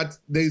way that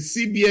the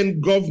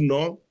CBN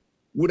governor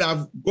would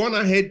have gone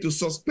ahead to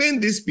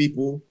suspend these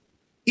people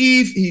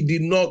if he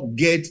did not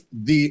get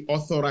the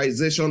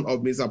authorization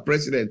of Mr.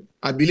 President.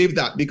 I believe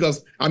that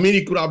because, I mean,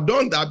 he could have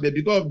done that, but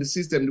because of the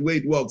system, the way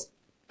it works.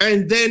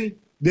 And then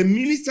the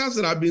ministers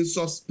that have been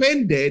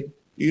suspended,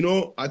 you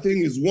know, I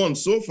think is one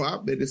so far,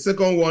 but the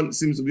second one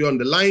seems to be on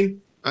the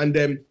line. And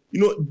you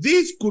know,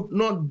 this could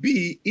not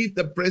be if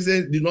the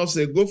president did not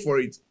say go for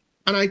it.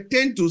 And I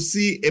tend to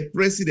see a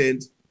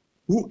president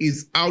who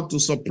is out to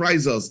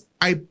surprise us.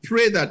 I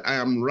pray that I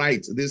am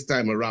right this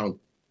time around.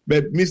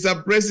 But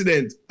Mr.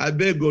 President, I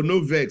beg go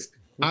no vex.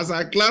 As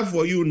I clap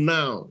for you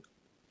now,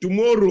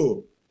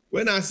 tomorrow,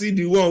 when I see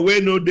the one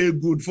where no day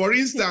good, for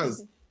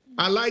instance,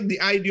 I like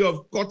the idea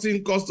of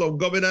cutting cost of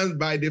governance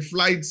by the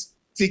flights,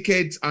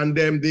 tickets, and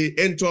the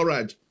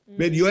entourage.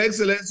 But Your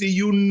Excellency,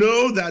 you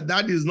know that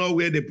that is not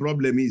where the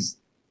problem is.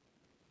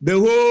 The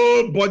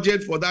whole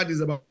budget for that is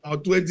about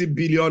 20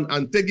 billion,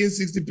 and taking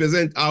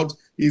 60% out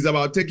is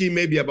about taking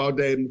maybe about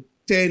 10,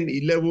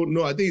 11,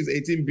 no, I think it's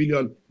 18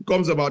 billion. It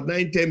comes about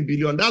 9, 10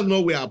 billion. That's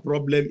not where our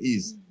problem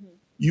is.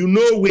 you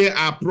know where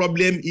our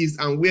problem is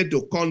and where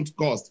to cut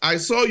cost. I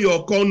saw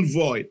your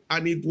convoy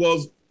and it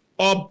was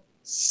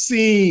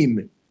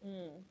obscene.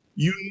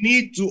 You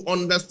need to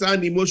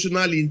understand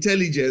emotional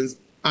intelligence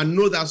and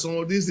know that some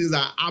of these things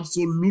are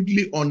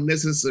absolutely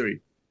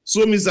unnecessary.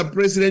 So, Mr.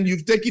 President,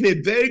 you've taken a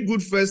very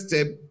good first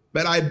step,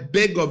 but I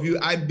beg of you,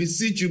 I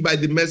beseech you by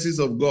the mercies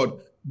of God,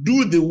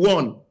 do the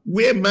one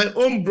where my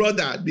own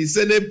brother, the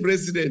Senate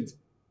President,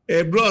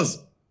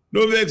 bros,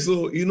 no vex,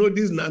 so you know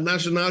this is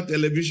national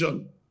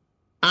television.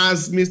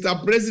 As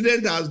Mr.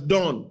 President has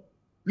done,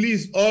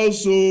 please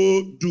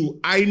also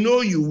do. I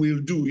know you will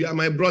do. You are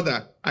my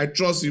brother. I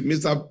trust you,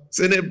 Mr.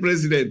 Senate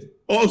President.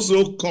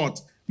 Also cut.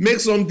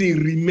 Make something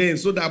remain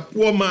so that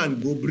poor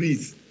man go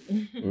breathe.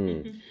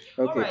 Okay.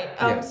 All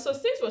right. So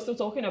since we're still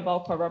talking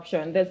about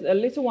corruption, there's a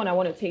little one I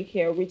want to take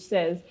here, which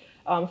says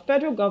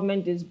federal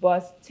government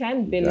disbursed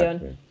 10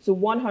 billion to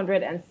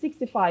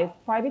 165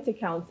 private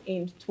accounts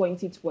in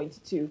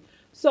 2022.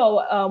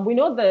 So we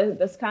know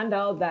the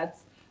scandal that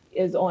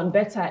is on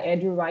Better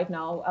Edu right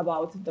now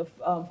about the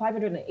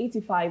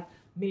 585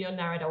 million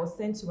naira that was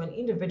sent to an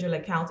individual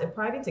account, a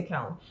private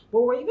account.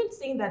 But we're even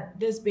seeing that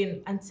there's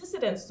been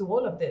antecedents to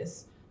all of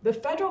this. The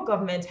federal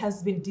government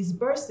has been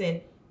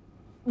disbursing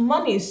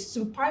monies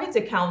to private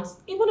accounts.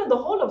 Even in the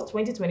whole of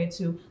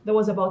 2022, there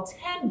was about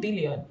 10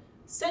 billion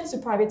sent to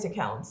private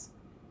accounts.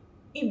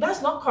 If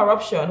that's not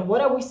corruption, what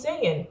are we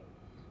saying?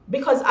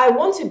 Because I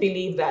want to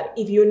believe that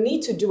if you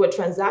need to do a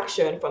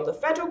transaction from the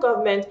federal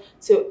government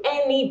to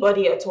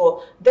anybody at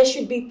all, there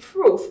should be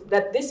proof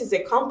that this is a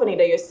company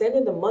that you're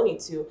sending the money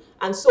to.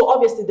 And so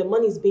obviously the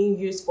money is being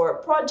used for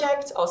a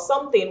project or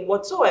something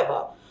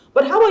whatsoever.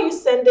 But how are you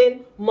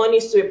sending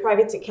monies to a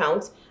private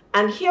account?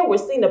 And here we're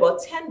seeing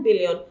about 10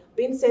 billion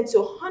being sent to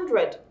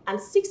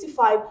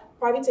 165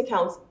 private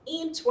accounts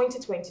in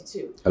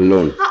 2022.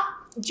 Alone.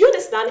 Do you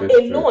understand?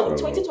 Alone,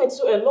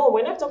 2022 alone.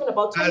 We're not talking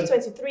about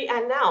 2023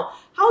 and now.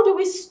 How do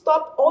we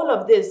stop all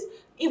of this?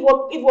 If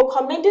we're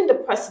commending the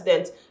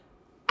president,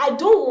 I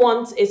don't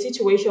want a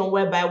situation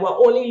whereby we're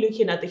only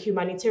looking at the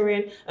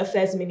Humanitarian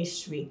Affairs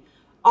Ministry.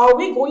 Are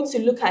we going to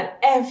look at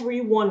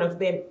every one of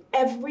them,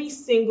 every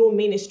single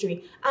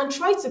ministry, and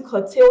try to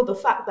curtail the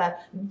fact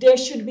that there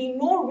should be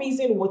no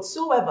reason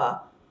whatsoever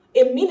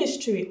a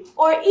ministry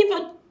or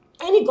even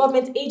any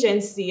government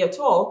agency at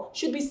all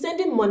should be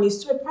sending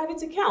monies to a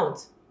private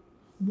account?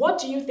 What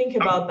do you think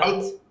about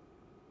that?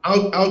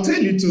 I'll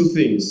tell you two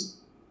things.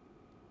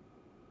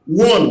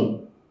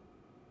 One,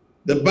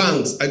 the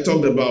banks I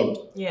talked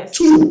about. Yes.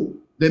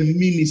 Two, the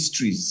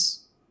ministries.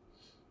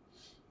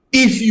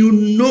 If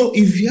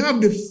you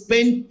have the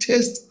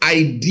faintest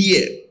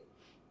idea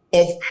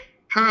of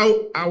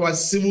how our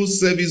civil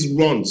service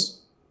runs,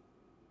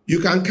 you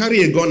can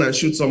carry a gun and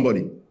shoot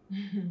somebody.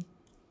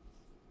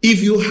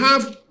 If you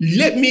have,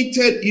 let me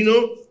tell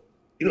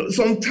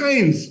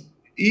sometimes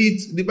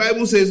the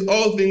Bible says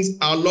all things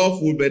are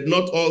lawful, but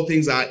not all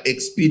things are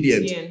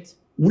expedient.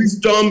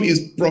 Wisdom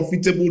is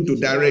profitable to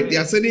direct.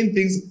 There are certain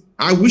things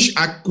I wish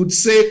I could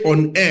say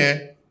on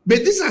air, but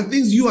these are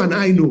things you and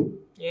I know.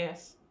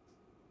 Yes.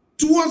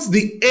 Towards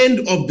the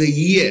end of the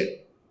year,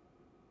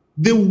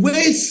 the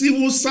way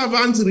civil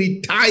servants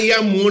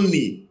retire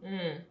money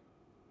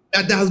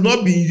that has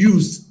not been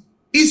used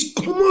is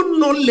common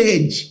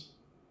knowledge.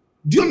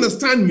 Do you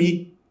understand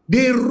me?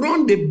 They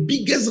run the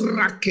biggest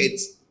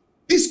racket.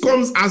 This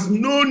comes as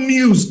no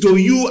news to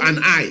you and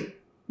I.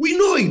 We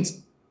know it.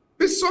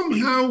 But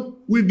somehow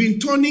we've been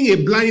turning a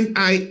blind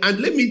eye.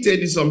 And let me tell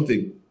you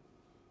something.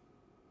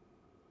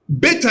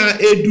 Better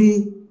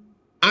Edu,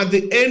 at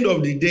the end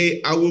of the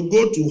day, I will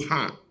go to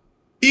her.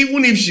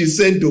 Even if she's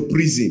sent to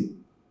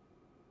prison.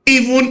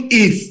 Even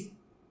if,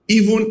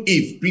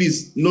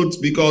 please note,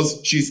 because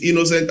she's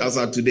innocent as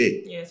of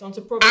today. Yes,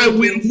 I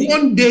will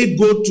one day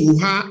go to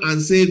her and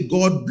say,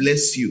 God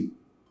bless you.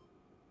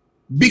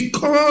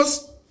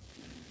 Because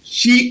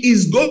she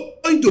is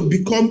going to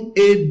become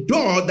a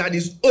door that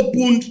is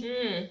opened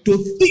to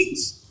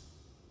things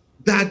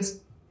that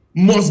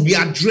must be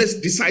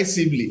addressed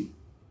decisively.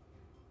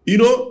 You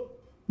know,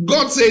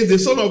 God says the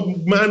Son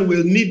of Man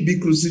will need be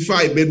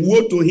crucified, but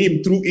woe to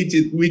him through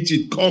which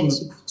it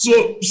comes.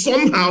 So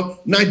somehow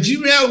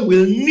Nigeria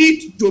will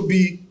need to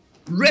be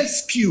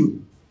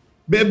rescued.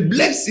 But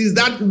blessed is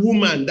that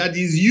woman that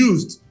is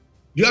used.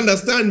 Do you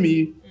understand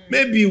me?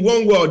 Maybe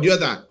one way or the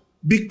other.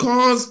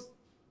 Because,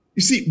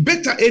 you see,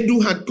 Better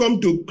Edu had come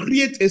to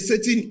create a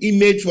certain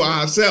image for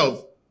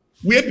herself,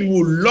 where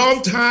people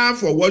loved her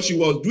for what she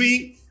was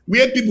doing,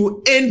 where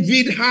people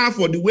envied her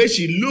for the way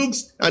she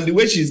looks and the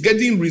way she's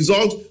getting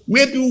results,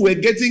 where people were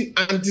getting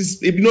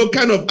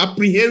kind of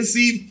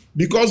apprehensive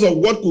because of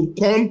what could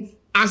come.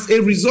 As a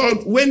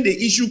result, when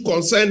the issue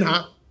concerned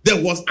her,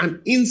 there was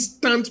an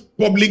instant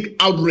public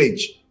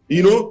outrage.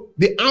 You know,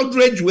 the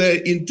outrage were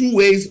in two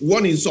ways,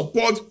 one in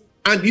support.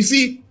 And you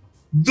see,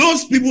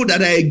 those people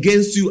that are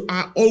against you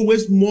are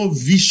always more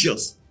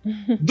vicious.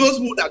 Those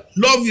people that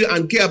love you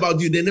and care about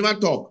you, they never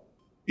talk.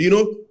 You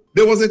know,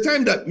 there was a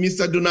time that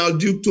Mr. Donald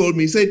Duke told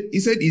me, he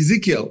said,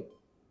 Ezekiel,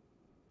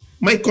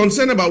 my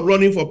concern about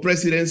running for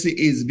presidency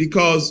is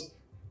because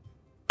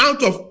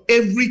out of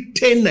every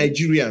 10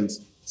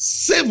 Nigerians,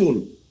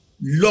 7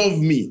 love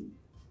me.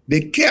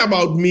 They care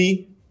about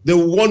me. They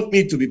want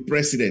me to be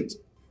president.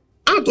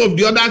 Out of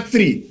the other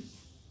 3,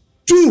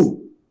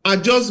 2 are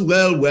just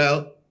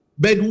well,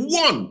 but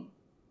 1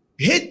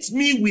 hates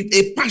me with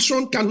a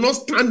passion, cannot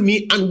stand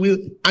me,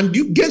 and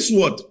you guess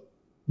what?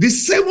 The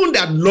 7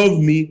 that love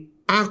me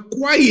are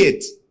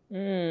quiet.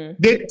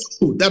 The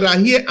 2 that are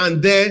here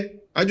and there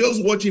are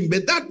just watching,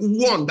 but that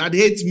 1 that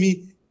hates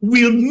me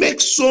will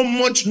make so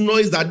much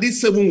noise that these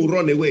 7 will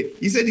run away.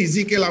 He said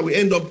Ezekiel will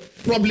end up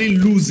probably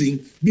losing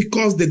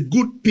because the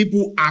good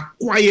people are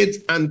quiet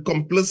and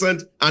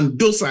complacent and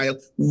docile,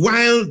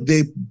 while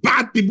the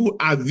bad people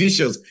are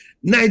vicious.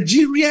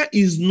 Nigeria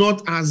is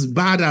not as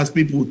bad as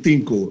people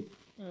think.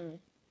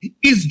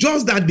 It's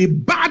just that the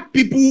bad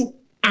people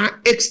are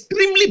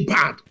extremely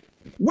bad,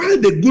 while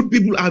the good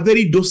people are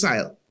very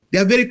docile. They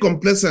are very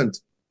complacent.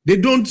 They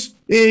don't,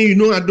 I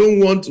don't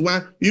want,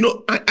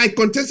 I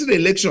contested the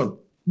election.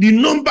 The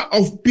number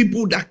of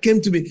people that came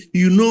to me,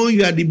 you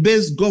are the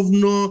best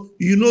governor,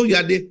 you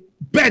are the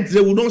best, they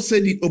will not say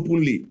it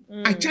openly.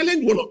 I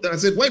challenged one of them. I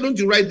said, why don't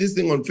you write this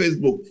thing on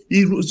Facebook?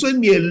 He sent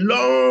me a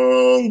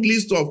long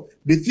list of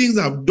the things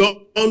I've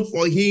done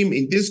for him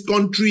in this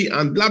country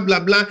and blah,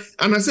 blah, blah.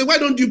 And I said, why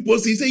don't you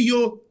post it? He said,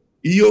 yo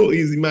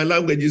is in my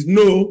language is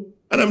no.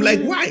 And I'm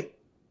like, why?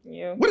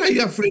 Yeah. What are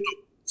you afraid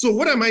of? So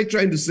what am I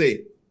trying to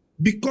say?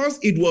 Because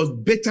it was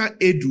better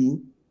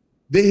edu,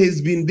 there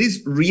has been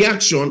this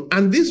reaction,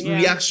 and this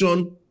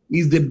reaction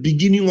is the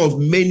beginning of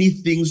many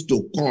things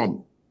to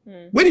come.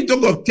 When you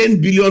talk of 10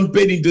 billion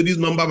paid into this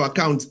number of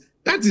accounts,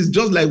 that is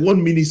just like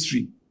one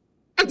ministry.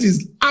 That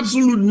is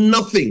absolute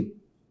nothing.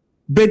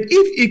 But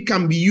if it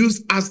can be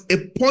used as a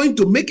point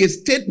to make a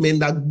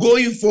statement that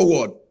going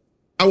forward,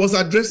 I was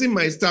addressing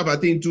my staff, I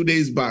think 2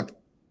 days back,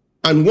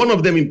 and one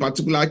of them in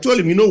particular, I told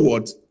him, you know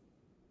what?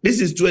 This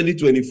is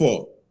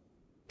 2024.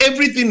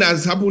 Everything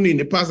that's happened in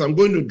the past, I'm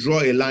going to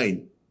draw a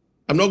line.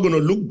 I'm not going to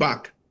look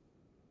back.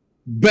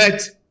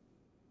 But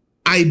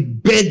I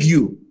beg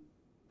you,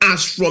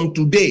 as from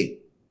today,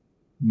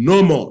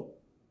 no more.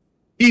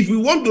 If we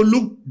want to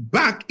look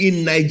back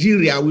in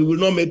Nigeria, we will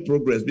not make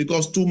progress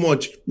because too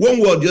much. One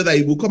way or the other,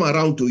 it will come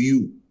around to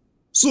you.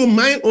 So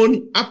my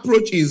own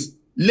approach is,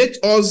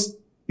 let us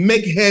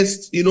make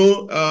haste,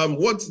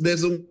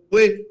 there's a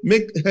way,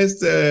 make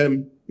haste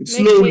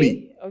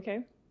slowly.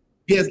 Okay.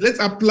 Yes, let's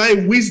apply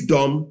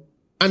wisdom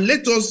and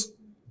let us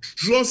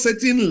draw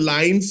certain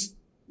lines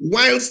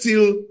while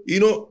still,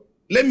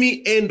 let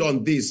me end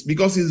on this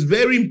because it's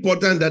very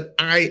important that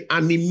I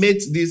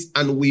animate this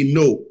and we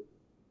know.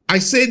 I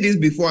said this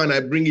before and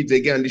I bring it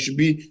again. It should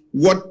be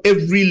what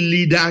every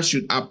leader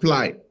should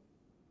apply.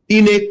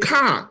 In a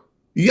car,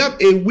 you have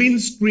a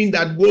windscreen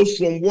that goes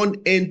from one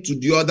end to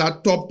the other,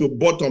 top to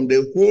bottom.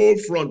 The whole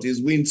front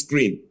is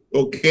windscreen,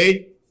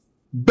 okay?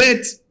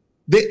 But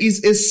there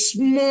is a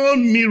small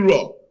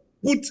mirror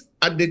put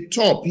at the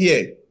top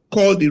here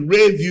called the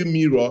rear view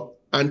mirror,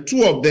 and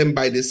 2 of them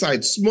by the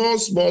side, small,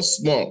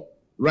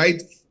 right?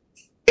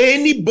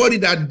 Anybody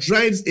that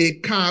drives a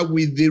car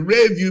with the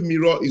rear view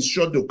mirror is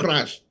sure to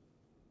crash.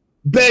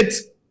 But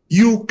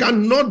you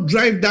cannot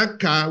drive that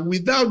car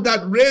without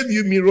that rear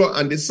view mirror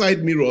and the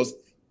side mirrors.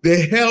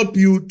 They help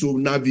you to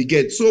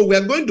navigate. So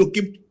we're going to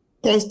keep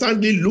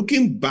constantly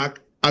looking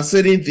back at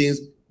certain things,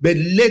 but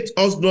let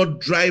us not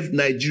drive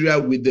Nigeria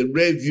with the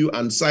rear view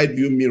and side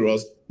view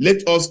mirrors.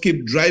 Let us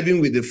keep driving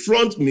with the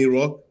front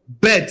mirror,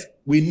 but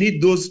we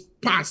need those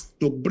past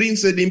to bring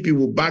certain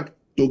people back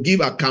to give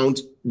account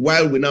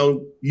while we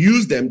now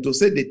use them to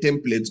set the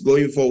templates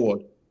going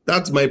forward.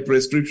 That's my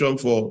prescription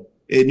for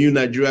a new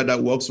Nigeria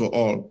that works for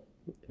all.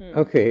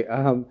 Okay.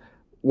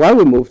 While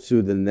we move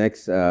to the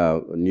next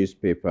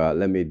newspaper,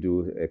 let me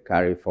do a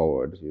carry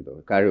forward,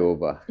 carry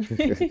over.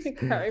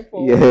 Carry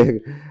forward. Yeah.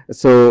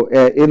 So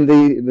in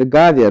the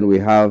Guardian, we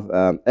have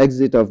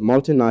exit of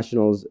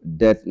multinationals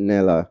death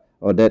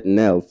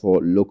knell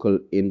for local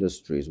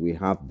industries. We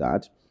have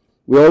that.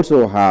 We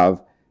also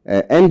have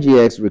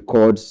NGX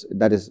records,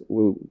 that is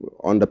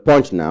on the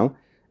Punch now,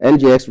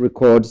 NGX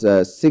records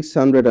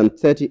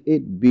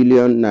 638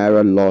 billion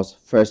naira loss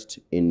first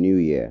in New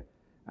Year.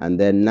 And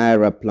then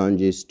naira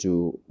plunges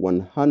to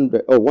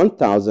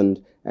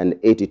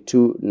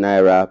 1,082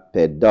 naira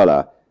per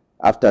dollar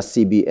after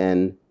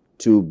CBN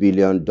 $2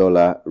 billion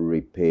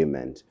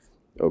repayment.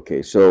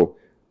 Okay, so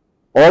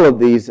all of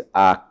these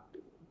are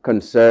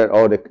concerned,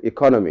 or the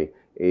economy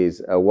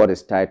is what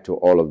is tied to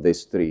all of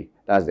these 3.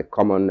 That's the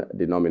common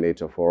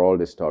denominator for all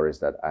the stories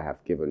that I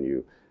have given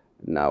you.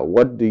 Now,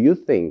 what do you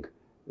think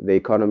the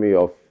economy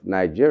of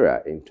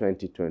Nigeria in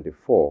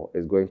 2024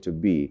 is going to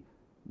be,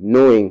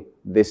 knowing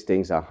these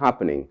things are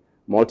happening?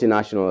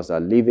 Multinationals are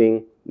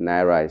leaving,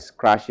 naira is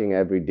crashing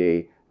every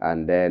day,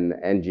 and then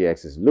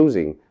NGX is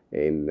losing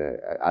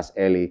as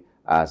early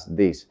as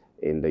this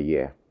in the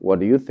year.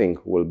 What do you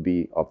think will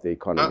be of the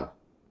economy?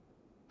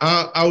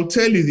 I'll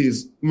tell you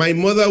this. My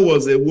mother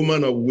was a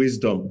woman of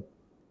wisdom,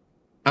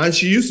 and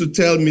she used to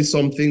tell me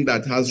something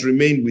that has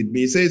remained with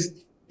me. It says,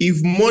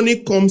 if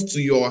money comes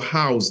to your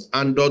house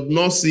and does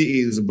not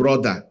see his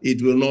brother, it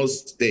will not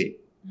stay.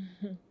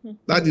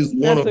 That is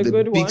one of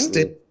the big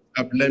steps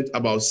I've learned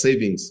about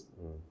savings.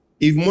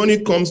 If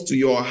money comes to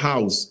your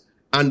house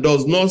and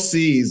does not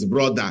see his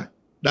brother,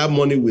 that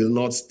money will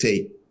not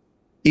stay.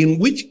 In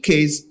which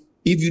case,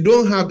 if you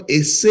don't have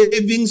a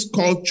savings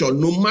culture,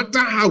 no matter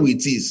how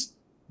it is,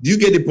 do you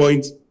get the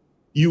point?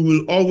 You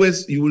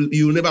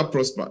will never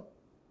prosper.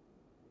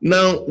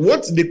 Now,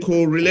 what's the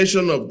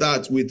correlation of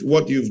that with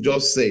what you've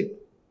just said?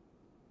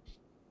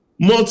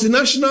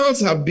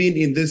 Multinationals have been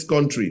in this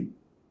country.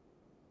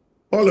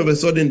 All of a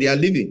sudden, they are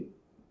leaving.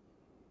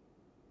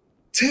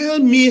 Tell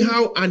me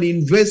how an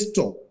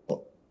investor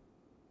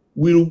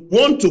will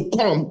want to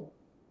come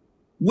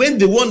when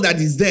the one that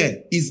is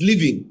there is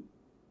leaving.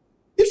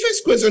 The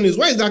first question is,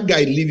 why is that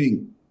guy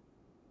leaving?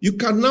 You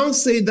can now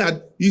say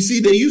that, you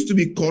see, they used to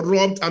be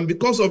corrupt, and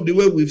because of the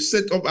way we've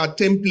set up our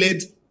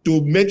template to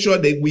make sure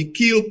that we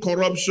kill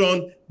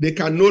corruption, they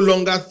can no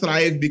longer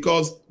thrive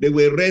because they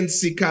were rent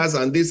seekers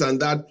and this and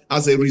that.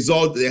 As a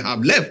result, they have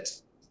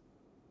left.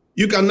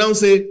 You can now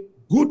say,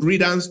 good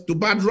riddance to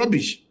bad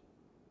rubbish.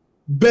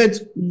 But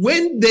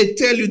when they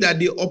tell you that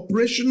the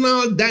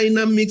operational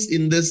dynamics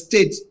in the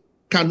state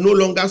can no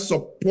longer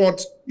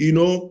support,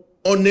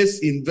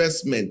 honest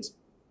investment,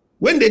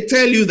 when they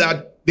tell you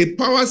that the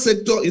power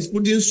sector is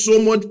putting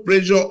so much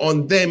pressure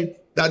on them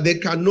that they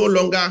can no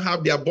longer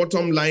have their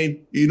bottom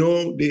line,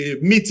 the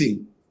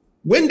meeting,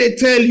 when they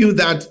tell you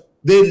that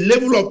the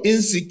level of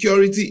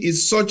insecurity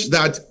is such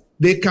that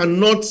they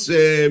cannot,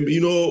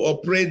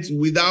 operate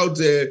without,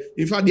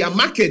 in fact, their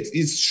market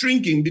is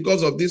shrinking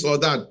because of this or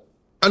that.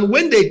 And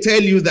when they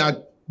tell you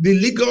that the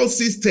legal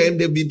system,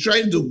 they've been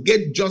trying to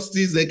get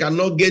justice, they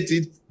cannot get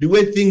it, the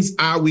way things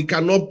are, we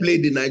cannot play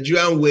the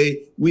Nigerian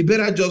way, we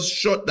better just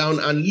shut down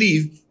and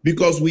leave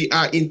because we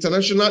are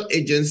international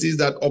agencies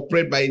that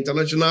operate by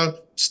international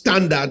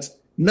standards.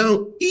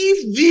 Now,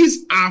 if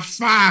these are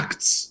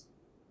facts,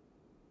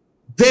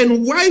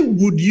 then why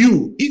would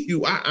you, if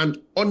you are an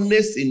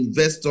honest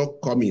investor,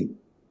 come in?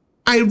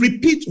 I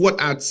repeat what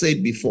I had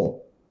said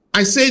before.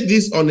 I said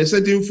this on a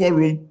certain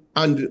forum,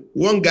 and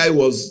one guy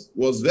was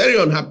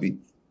very unhappy.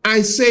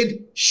 I said,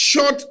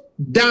 shut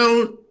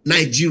down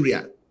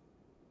Nigeria.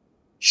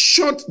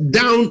 Shut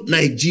down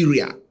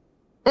Nigeria.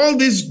 All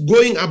this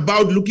going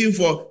about looking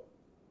for,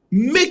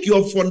 make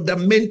your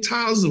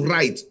fundamentals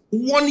right.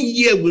 1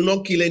 year will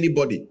not kill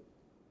anybody.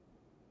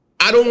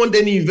 I don't want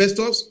any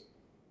investors.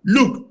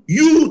 Look,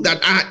 you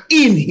that are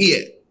in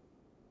here,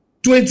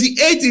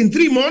 28 in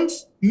 3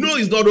 months? No,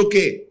 it's not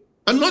okay.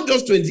 And not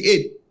just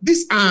 28.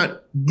 These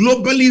are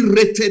globally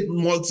rated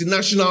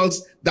multinationals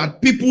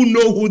that people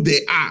know who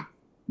they are.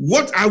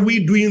 What are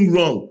we doing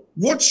wrong?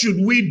 What should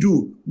we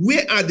do?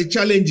 Where are the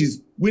challenges?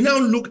 We now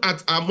look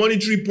at our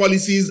monetary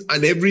policies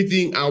and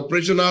everything, our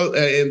operational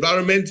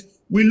environment.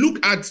 We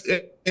look at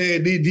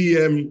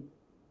the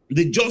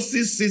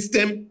justice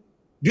system.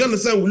 Do you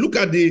understand? We look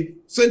at the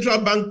central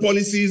bank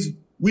policies.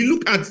 We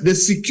look at the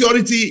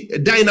security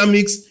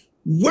dynamics.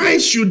 Why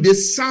should the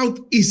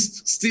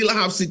Southeast still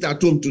have sit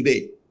at home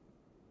today?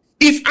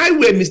 If I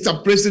were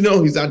Mr. President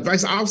or his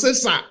advisor, I'll say,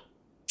 sir,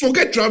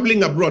 forget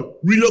traveling abroad.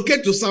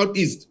 Relocate to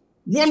Southeast.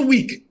 1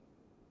 week.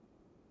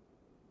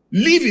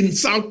 Live in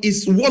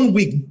Southeast 1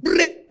 week.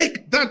 Break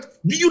that.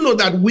 Do you know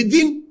that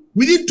within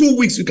 2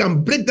 weeks, you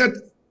can break that?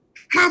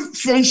 Have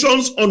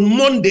functions on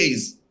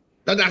Mondays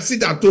that are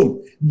sit at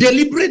home.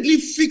 Deliberately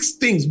fix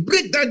things.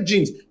 Break that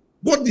jinx.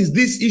 What is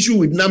this issue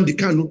with Nnamdi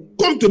Kanu?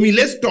 Come to me.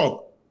 Let's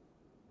talk.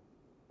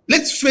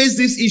 Let's face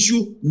this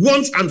issue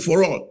once and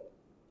for all.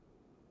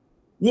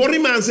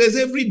 Worryman says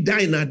every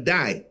diner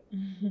die.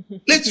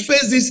 Let's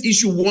face this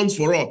issue once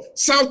for all.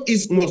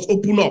 Southeast must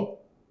open up.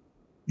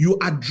 You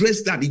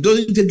address that. It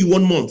doesn't take you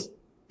 1 month.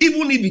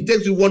 Even if it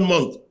takes you 1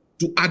 month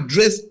to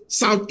address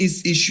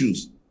Southeast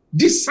issues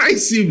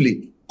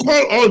decisively,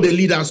 call all the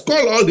leaders,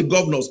 call all the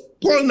governors,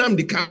 call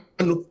Nnamdi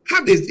Kanu,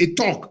 have a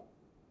talk.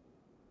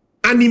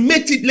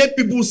 Animate it, let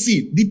people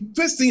see. The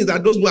first thing is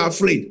that those who are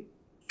afraid.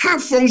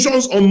 Have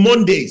functions on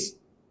Mondays.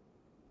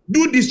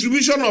 Do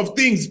distribution of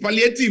things,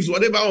 palliatives,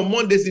 whatever, on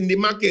Mondays in the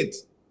market.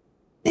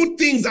 Put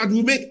things that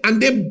will make,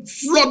 and then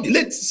flood.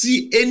 Let's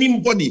see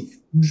anybody.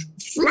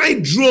 Fly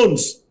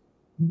drones.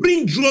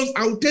 Bring drones.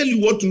 I will tell you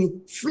what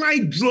to fly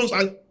drones.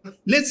 And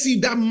let's see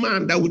that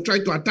man that will try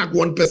to attack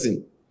one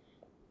person.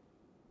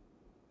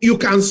 You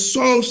can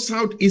solve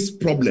Southeast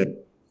problem.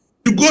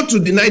 You go to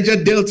the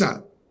Niger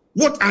Delta.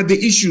 What are the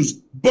issues?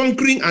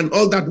 Bunkering and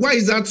all that. Why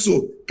is that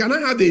so? Can I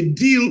have a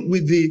deal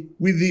with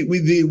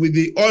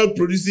the oil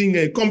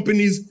producing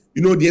companies,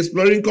 the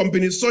exploring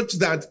companies, such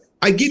that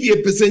I give you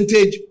a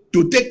percentage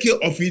to take care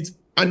of it,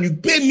 and you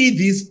pay me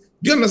this?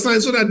 Do you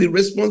understand? So that the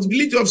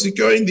responsibility of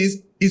securing this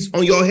is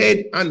on your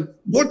head. And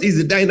what is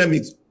the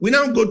dynamics? We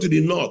now go to the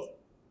north.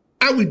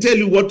 I will tell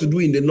you what to do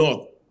in the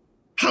north.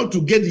 How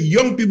to get the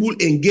young people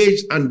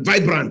engaged and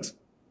vibrant.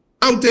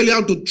 I'll tell you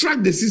how to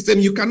track the system.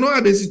 You cannot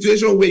have a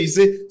situation where you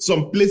say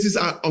some places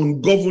are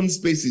ungoverned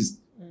spaces.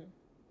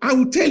 I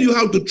will tell you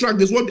how to track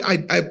this. What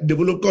I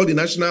developed called the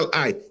National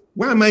Eye.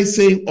 Why am I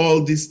saying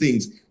all these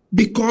things?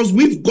 Because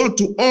we've got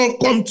to all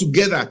come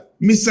together.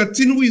 Mr.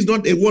 Tinubu is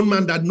not a one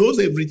man that knows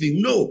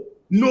everything. No,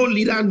 no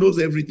leader knows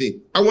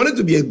everything. I wanted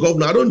to be a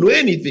governor. I don't know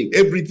anything,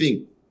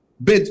 everything.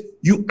 But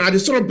you are the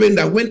sort of person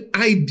that when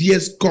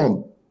ideas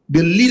come,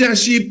 the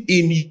leadership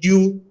in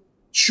you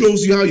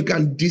shows you how you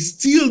can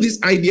distill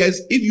these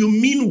ideas if you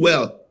mean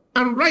well.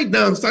 And right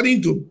now, I'm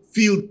starting to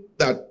feel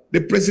that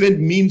the president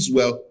means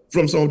well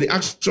from some of the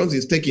actions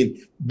he's taking.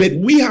 But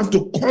we have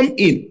to come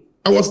in.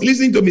 I was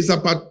listening to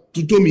Mr.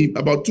 Patutomi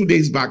about 2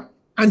 days back,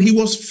 and he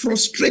was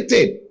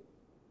frustrated.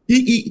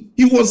 He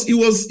was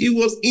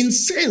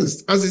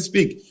incensed as he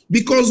speaks,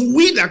 because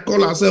we that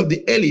call ourselves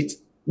the elite,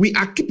 we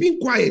are keeping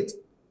quiet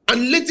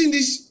and letting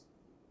this,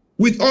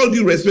 with all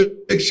due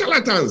respect,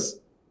 charlatans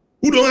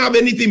who don't have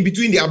anything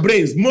between their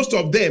brains, most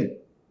of them,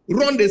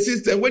 run the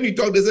system. When you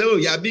talk, they say, oh,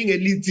 you are being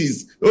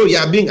elitist. Oh, you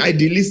are being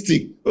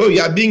idealistic. Oh,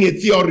 you are being a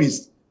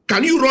theorist.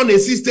 Can you run a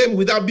system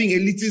without being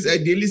elitist,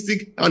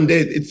 idealistic, and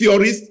a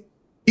theorist?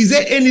 Is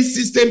there any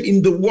system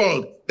in the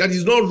world that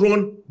is not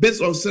run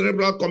based on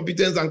cerebral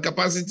competence and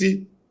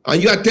capacity?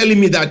 And you are telling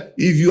me that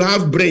if you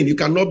have brain, you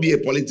cannot be a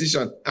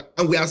politician,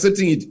 and we are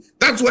accepting it.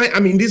 That's why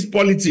I'm in this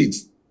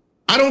politics.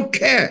 I don't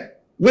care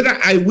whether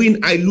I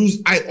win, I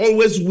lose, I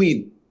always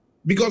win,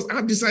 because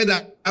I've decided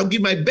that I'll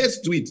give my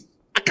best to it.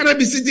 I cannot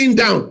be sitting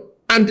down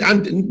and I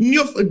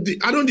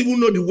don't even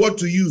know the word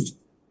to use.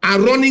 A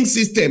running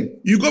system.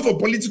 You go for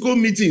political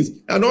meetings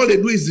and all they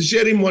do is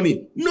sharing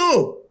money.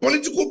 No,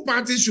 political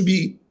parties should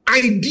be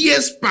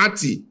ideas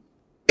party.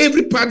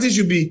 Every party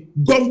should be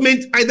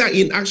government either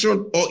in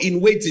action or in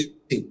waiting.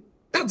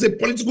 That's a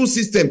political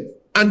system.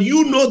 And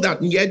you know that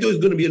Nyejo is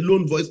going to be a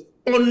lone voice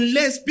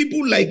unless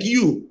people like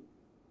you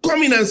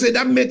come in and say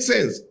that makes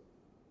sense.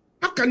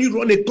 How can you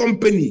run a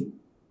company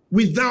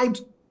without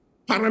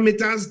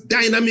parameters,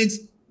 dynamics?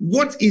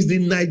 What is the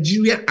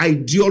Nigeria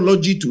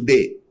ideology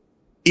today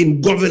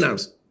in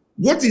governance?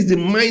 What is the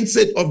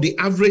mindset of the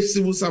average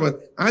civil servant?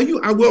 Are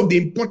you aware of the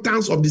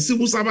importance of the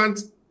civil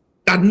servant?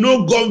 That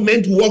no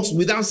government works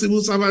without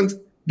civil servants?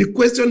 The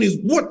question is,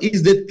 what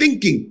is the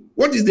thinking?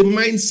 What is the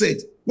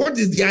mindset? What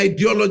is the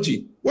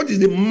ideology? What is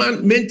the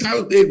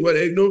mental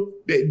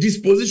the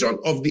disposition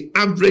of the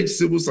average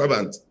civil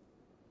servant?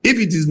 If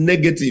it is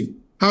negative,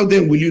 how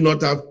then will you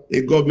not have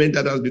a government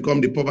that has become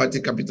the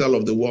poverty capital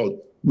of the world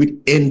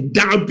with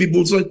endowed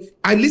people? So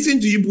I listen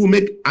to you who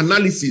make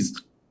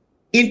analysis,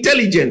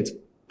 intelligent,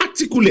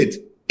 articulate,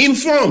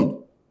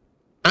 informed,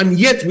 and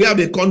yet we have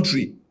a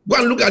country. Go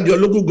and look at your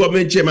local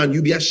government chairman,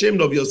 you'll be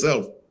ashamed of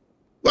yourself.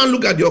 Go and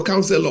look at your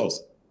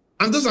councillors.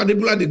 And those are the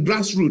people at the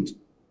grassroots.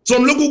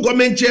 Some local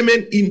government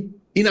chairman in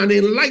an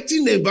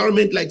enlightened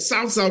environment like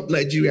South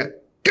Nigeria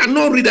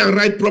cannot read and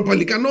write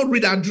properly, cannot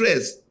read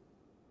address.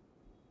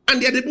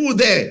 And they're the people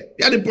there.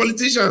 They are the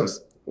politicians.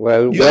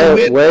 Well,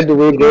 where do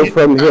we go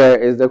from here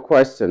is the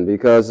question,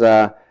 because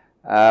right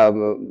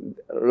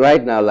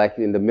now, like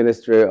in the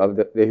Ministry of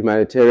the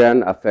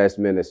Humanitarian Affairs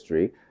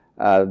Ministry,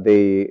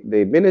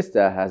 the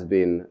minister has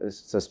been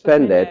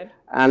suspended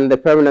and the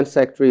permanent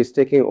secretary is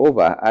taking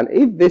over. And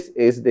if this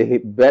is the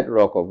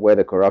bedrock of where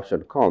the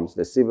corruption comes,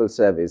 the civil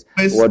service,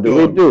 what do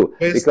we do?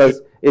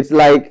 Because it's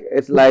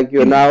like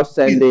you're now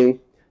sending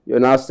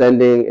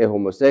a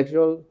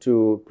homosexual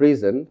to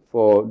prison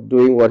for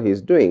doing what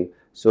he's doing.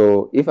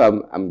 So if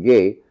I'm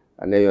gay,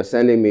 and then you're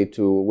sending me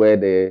to where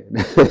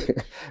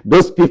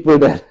those people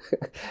that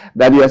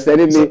you're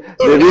sending me,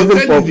 the reason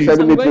for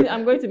sending me to...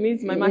 I'm going to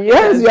meet my market.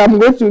 Yes, I'm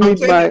going to meet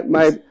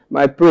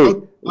my prey,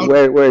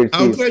 where it is.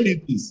 I'll tell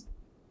you this.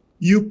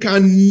 You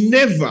can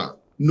never,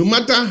 no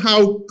matter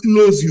how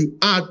close you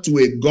are to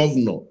a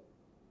governor,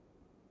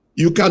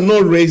 you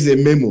cannot raise a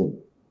memo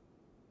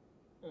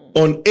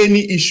on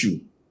any issue,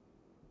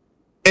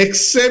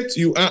 except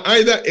you are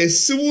either a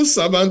civil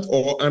servant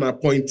or an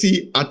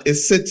appointee at a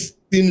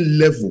certain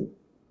level.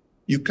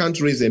 You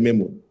can't raise a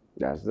memo.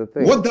 That's the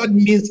thing. What that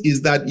means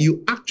is that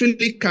you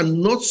actually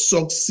cannot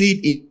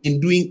succeed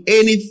in doing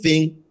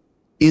anything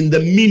in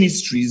the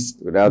ministries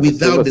without the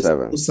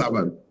civil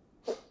servant.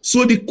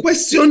 So the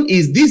question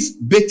is, this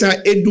better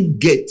edu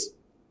get,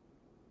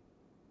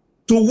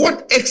 to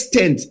what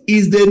extent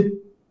is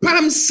the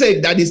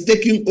PAMSEC that is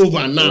taking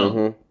over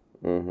now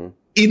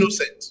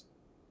innocent?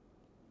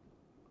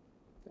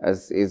 I'm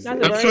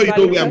sure you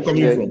know where I'm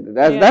coming from.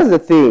 That's the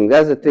thing.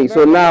 That's the thing.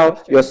 So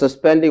now you're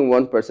suspending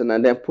one person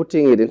and then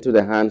putting it into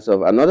the hands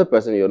of another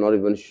person you're not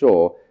even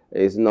sure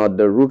is not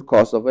the root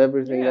cause of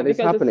everything that is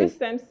happening. Because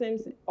the system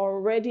seems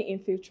already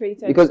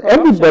infiltrated. Because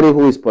everybody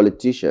who is a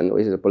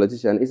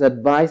politician is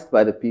advised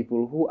by the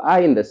people who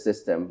are in the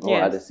system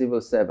or are the civil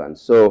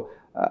servants. So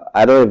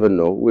I don't even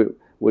know.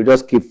 We'll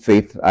just keep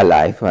faith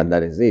alive, and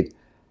that is it.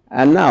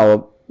 And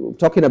now,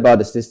 talking about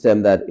the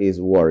system that is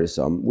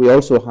worrisome, we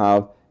also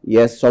have,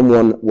 yes,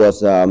 someone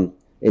was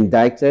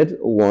indicted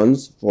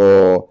once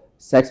for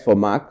sex for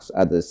marks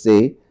at the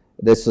say.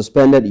 The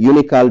suspended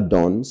Unical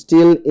Don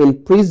still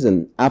in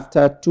prison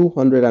after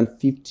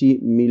 250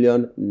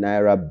 million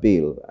naira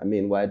bail. I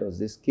mean, why does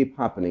this keep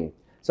happening?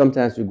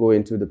 Sometimes you go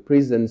into the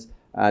prisons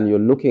and you're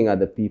looking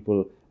at the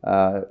people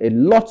A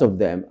lot of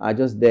them are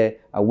just there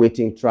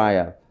awaiting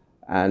trial,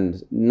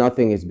 and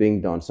nothing is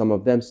being done. Some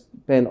of them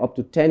spend up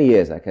to 10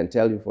 years, I can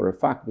tell you for a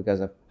fact,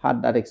 because I've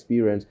had that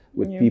experience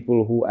with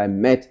people who I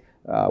met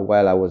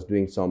while I was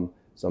doing some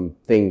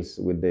things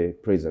with the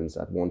prisons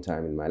at one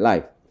time in my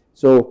life.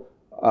 So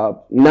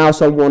now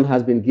someone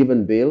has been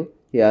given bail.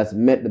 He has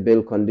met the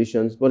bail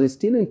conditions, but he's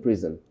still in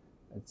prison.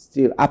 It's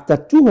still after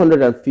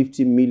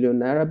 250 million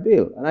naira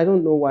bail. And I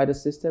don't know why the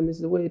system is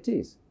the way it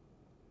is.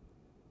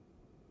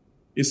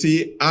 You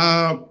see,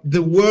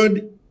 the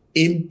word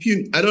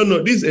impunity, I don't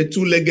know, this is a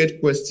two-legged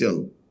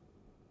question.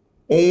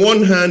 On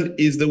one hand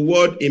is the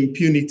word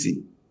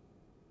impunity.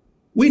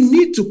 We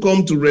need to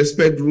come to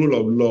respect rule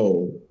of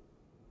law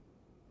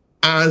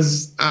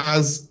as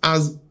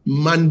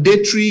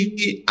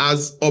mandatory,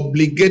 as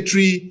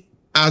obligatory,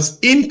 as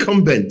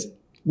incumbent.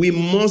 We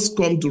must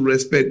come to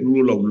respect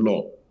rule of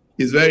law.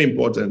 It's very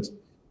important.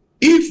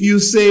 If you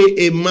say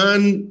a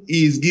man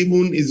is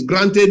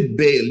granted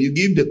bail, you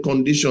give the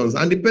conditions,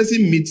 and the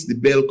person meets the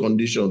bail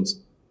conditions,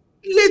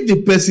 let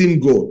the person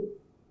go.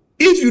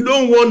 If you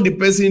don't want the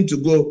person to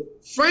go,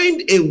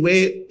 find a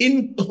way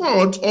in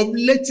court of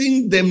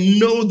letting them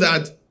know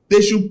that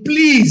they should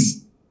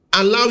please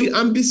allow you.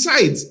 And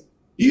besides,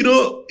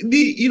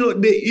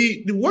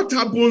 what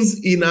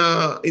happens in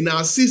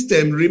our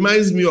system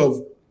reminds me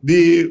of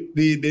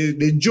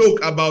the joke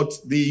about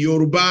the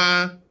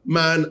Yoruba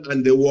man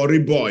and the worry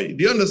boy.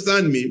 Do you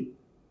understand me?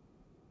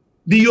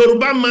 The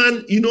Yoruba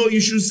man,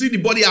 you should see the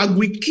body. I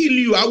will kill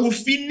you. I will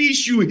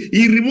finish you.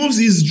 He removes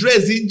his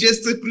dress. He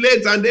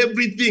gesticulates and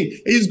everything.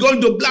 He's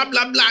going to blah,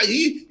 blah, blah.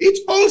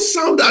 It's all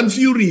sound and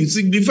fury,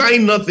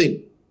 signifying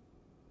nothing.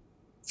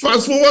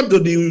 Fast forward to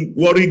the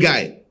worry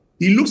guy.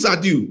 He looks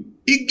at you.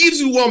 He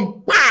gives you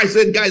one. I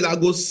said, guys, I'll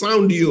go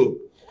sound you.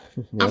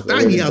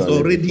 After he has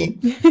already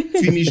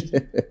finished.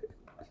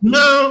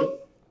 Now,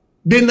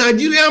 the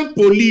Nigerian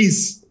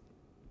police,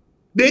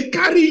 they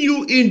carry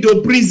you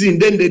into prison,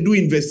 then they do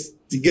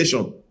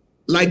investigation,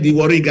 like the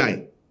worry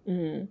guy.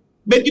 Mm.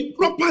 But the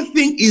proper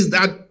thing is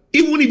that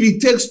even if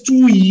it takes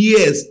 2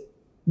 years,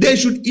 they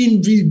should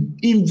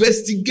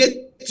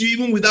investigate you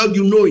even without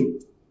you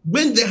knowing.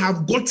 When they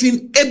have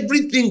gotten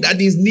everything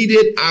that is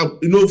needed,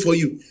 for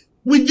you,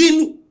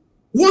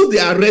 once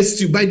they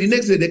arrest you, by the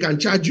next day they can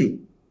charge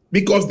you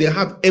because they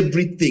have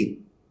everything.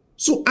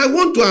 So I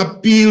want to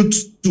appeal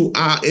to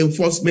our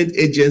enforcement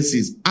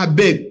agencies. I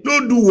beg,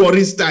 don't do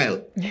worry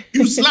style.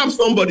 You slap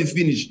somebody,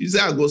 finish. You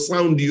say, I go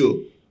sound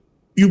you.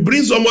 You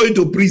bring somebody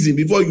to prison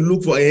before you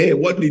look for, hey,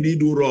 what did he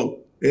do wrong?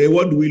 Hey,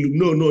 what do we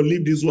look? No,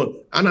 leave this one.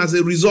 And as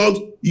a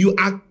result, you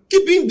are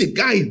keeping the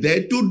guy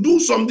there to do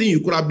something you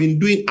could have been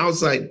doing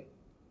outside.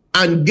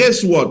 And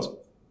guess what?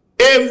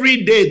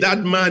 Every day that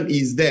man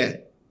is there,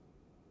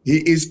 he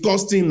is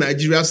costing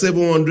Nigeria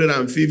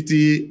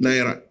 750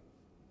 naira.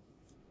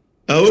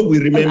 I hope we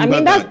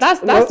remember that.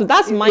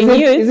 That's minute.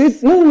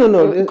 Is it?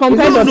 No.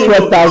 Compared to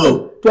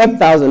 12,000.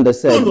 12,000, they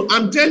said. No,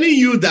 I'm telling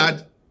you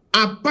that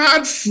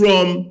apart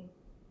from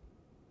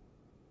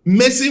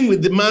messing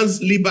with the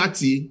man's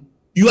liberty,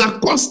 you are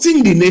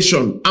costing the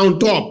nation on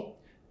top.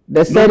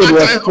 They said it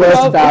was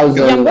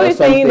 12,000. I'm going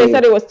saying they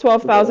said it was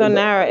 12,000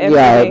 naira every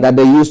day. That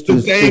they used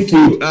to feed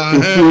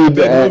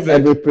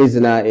every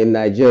prisoner in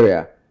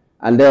Nigeria.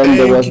 And then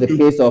there was the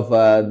case of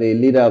the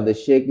leader of the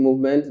Sheikh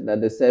movement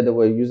that they said they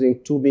were using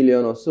 2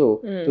 million or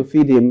so to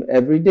feed him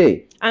every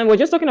day. And we're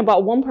just talking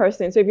about one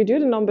person. So if you do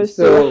the numbers,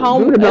 a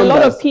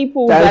lot of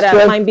people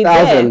that might be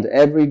there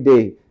every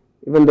day,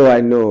 even though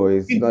I know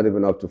it's not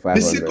even up to 500.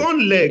 The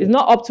second leg. It's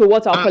not up to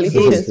what our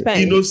politicians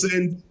spend.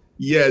 Innocent.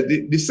 Yeah,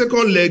 the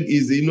second leg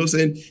is the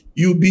innocent.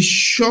 You'll be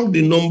shocked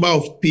the number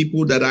of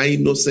people that are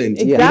innocent.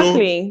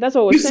 Exactly. That's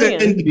what we're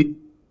saying.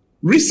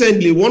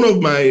 Recently, one of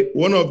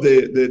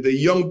the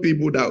young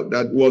people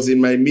that was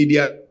in my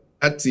media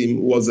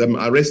team was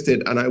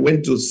arrested, and I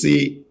went to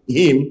see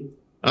him,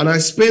 and I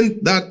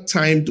spent that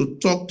time to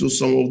talk to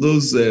some of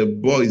those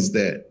boys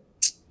there.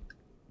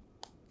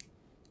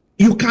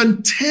 You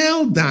can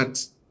tell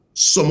that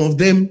some of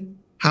them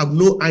have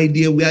no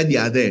idea where they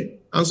are there,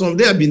 and some of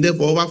them have been there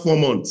for over 4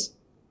 months.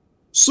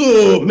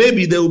 So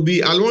maybe there will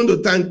be, I want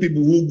to thank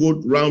people who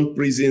go around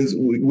prisons.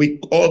 We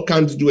all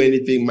can't do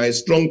anything. My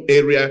strong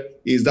area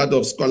is that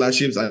of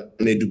scholarships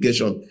and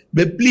education.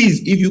 But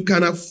please, if you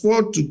can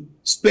afford to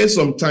spend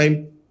some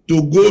time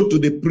to go to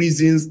the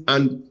prisons,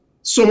 and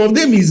some of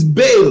them is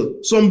bail,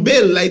 some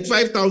bail like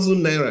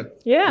 5,000 naira.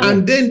 Yeah.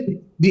 And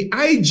then the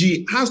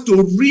IG has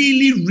to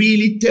really,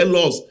 really tell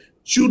us,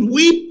 should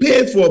we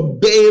pay for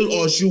bail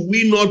or should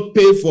we not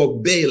pay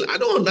for bail? I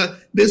don't understand.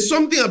 There's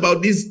something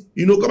about this,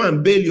 come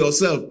and bail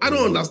yourself. I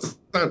don't understand.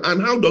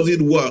 And how does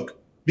it work?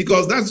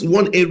 Because that's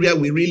one area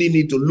we really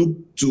need to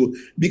look to.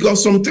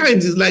 Because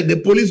sometimes it's like the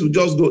police will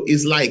just go,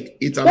 it's like,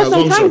 it's an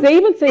assumption. Sometimes they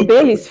even say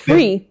bail is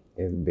free.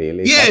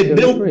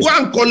 They'll go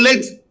and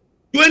collect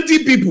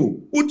 20 people,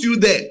 put you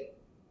there.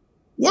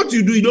 What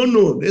you do, you don't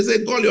know. They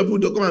say, call your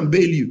people to come and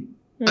bail you.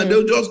 And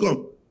they'll just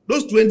come.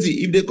 Those 20,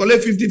 if they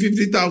collect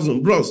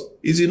 50,000, bros,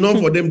 it's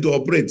enough for them to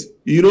operate,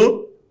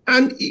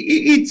 And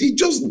it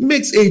just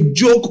makes a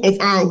joke of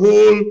our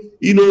whole,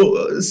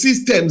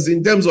 systems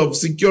in terms of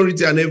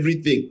security and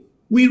everything.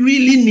 We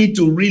really need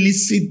to really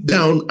sit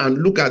down and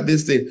look at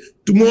this thing.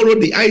 Tomorrow,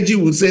 the IG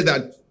will say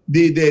that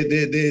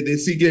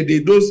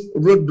those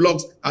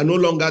roadblocks are no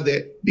longer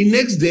there. The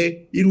next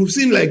day, it will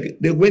seem like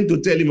they went to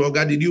tell him, "Oh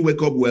God, did you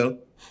wake up well?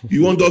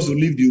 You want us to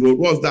leave the road?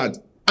 What's that?"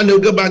 And they'll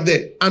go back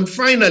there. And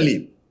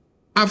finally,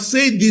 I've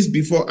said this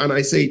before and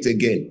I say it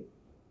again.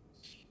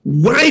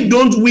 Why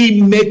don't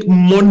we make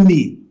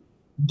money?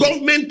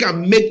 Government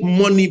can make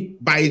money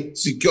by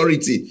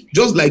security,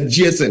 just like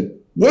GSM.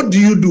 What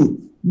do?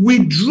 We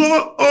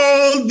draw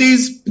all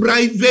these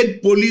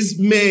private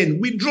policemen,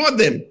 we draw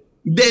them,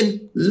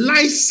 then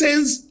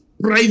license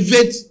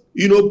private,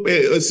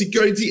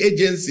 security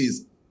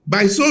agencies.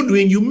 By so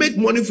doing, you make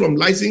money from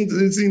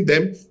licensing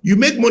them, you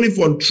make money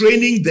from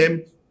training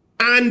them,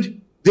 and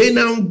they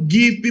now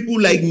give people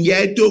like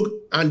Nyatok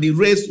and the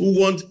rest who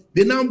want,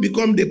 they now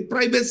become the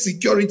private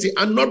security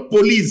and not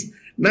police.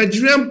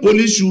 Nigerian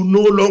police should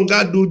no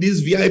longer do this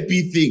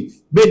VIP thing,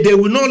 but they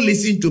will not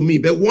listen to me.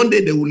 But one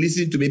day they will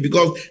listen to me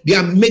because they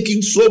are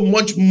making so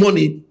much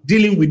money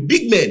dealing with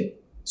big men.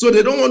 So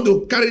they don't want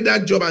to carry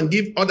that job and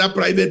give other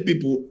private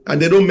people,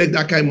 and they don't make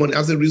that kind of money.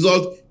 As a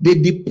result, they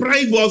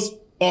deprive us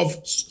of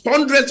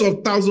hundreds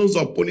of thousands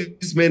of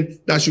policemen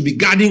that should be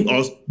guarding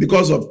us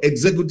because of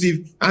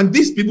executive. And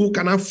these people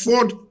can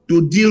afford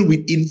to deal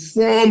with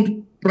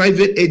informed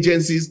private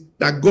agencies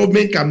that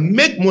government can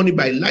make money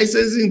by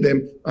licensing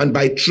them and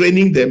by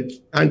training them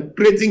and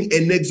creating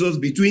a nexus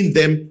between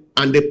them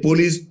and the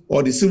police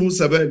or the civil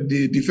servant,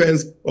 the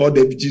defense or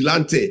the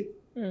vigilante.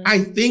 I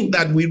think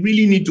that we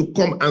really need to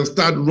come and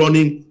start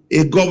running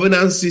a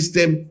governance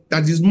system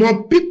that is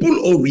more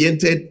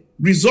people-oriented,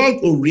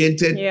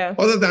 result-oriented,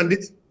 other than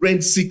these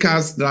rent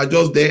seekers that are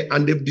just there,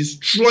 and they've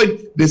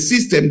destroyed the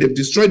system, they've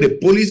destroyed the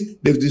police,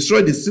 they've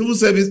destroyed the civil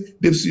service,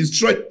 they've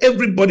destroyed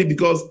everybody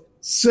because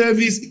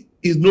service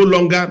is no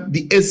longer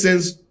the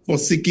essence for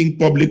seeking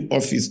public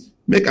office.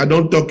 Make I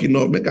don't talk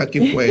enough, make I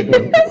keep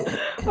quiet.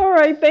 All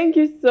right, thank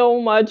you so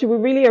much. We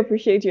really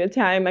appreciate your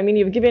time. I mean,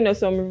 you've given us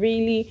some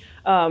really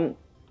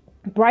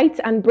bright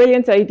and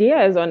brilliant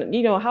ideas on,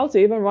 how to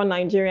even run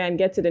Nigeria and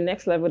get to the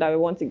next level that we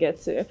want to get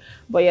to.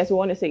 But yes, we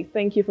want to say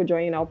thank you for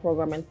joining our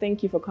program and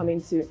thank you for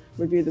coming to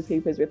review the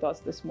papers with us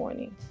this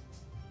morning.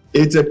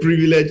 It's a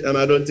privilege and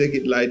I don't take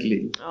it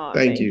lightly. Oh,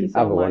 thank you. So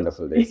Have a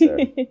wonderful day, sir.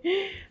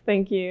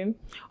 Thank you.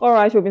 All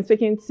right, we've been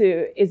speaking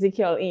to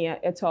Ezekiel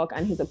Etok,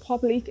 and he's a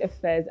public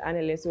affairs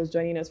analyst who's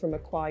joining us from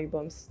Akwa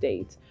Ibom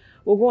State.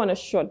 We'll go on a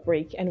short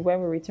break, and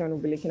when we return, we'll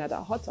be looking at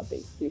our hot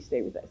topics. Please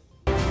stay with us.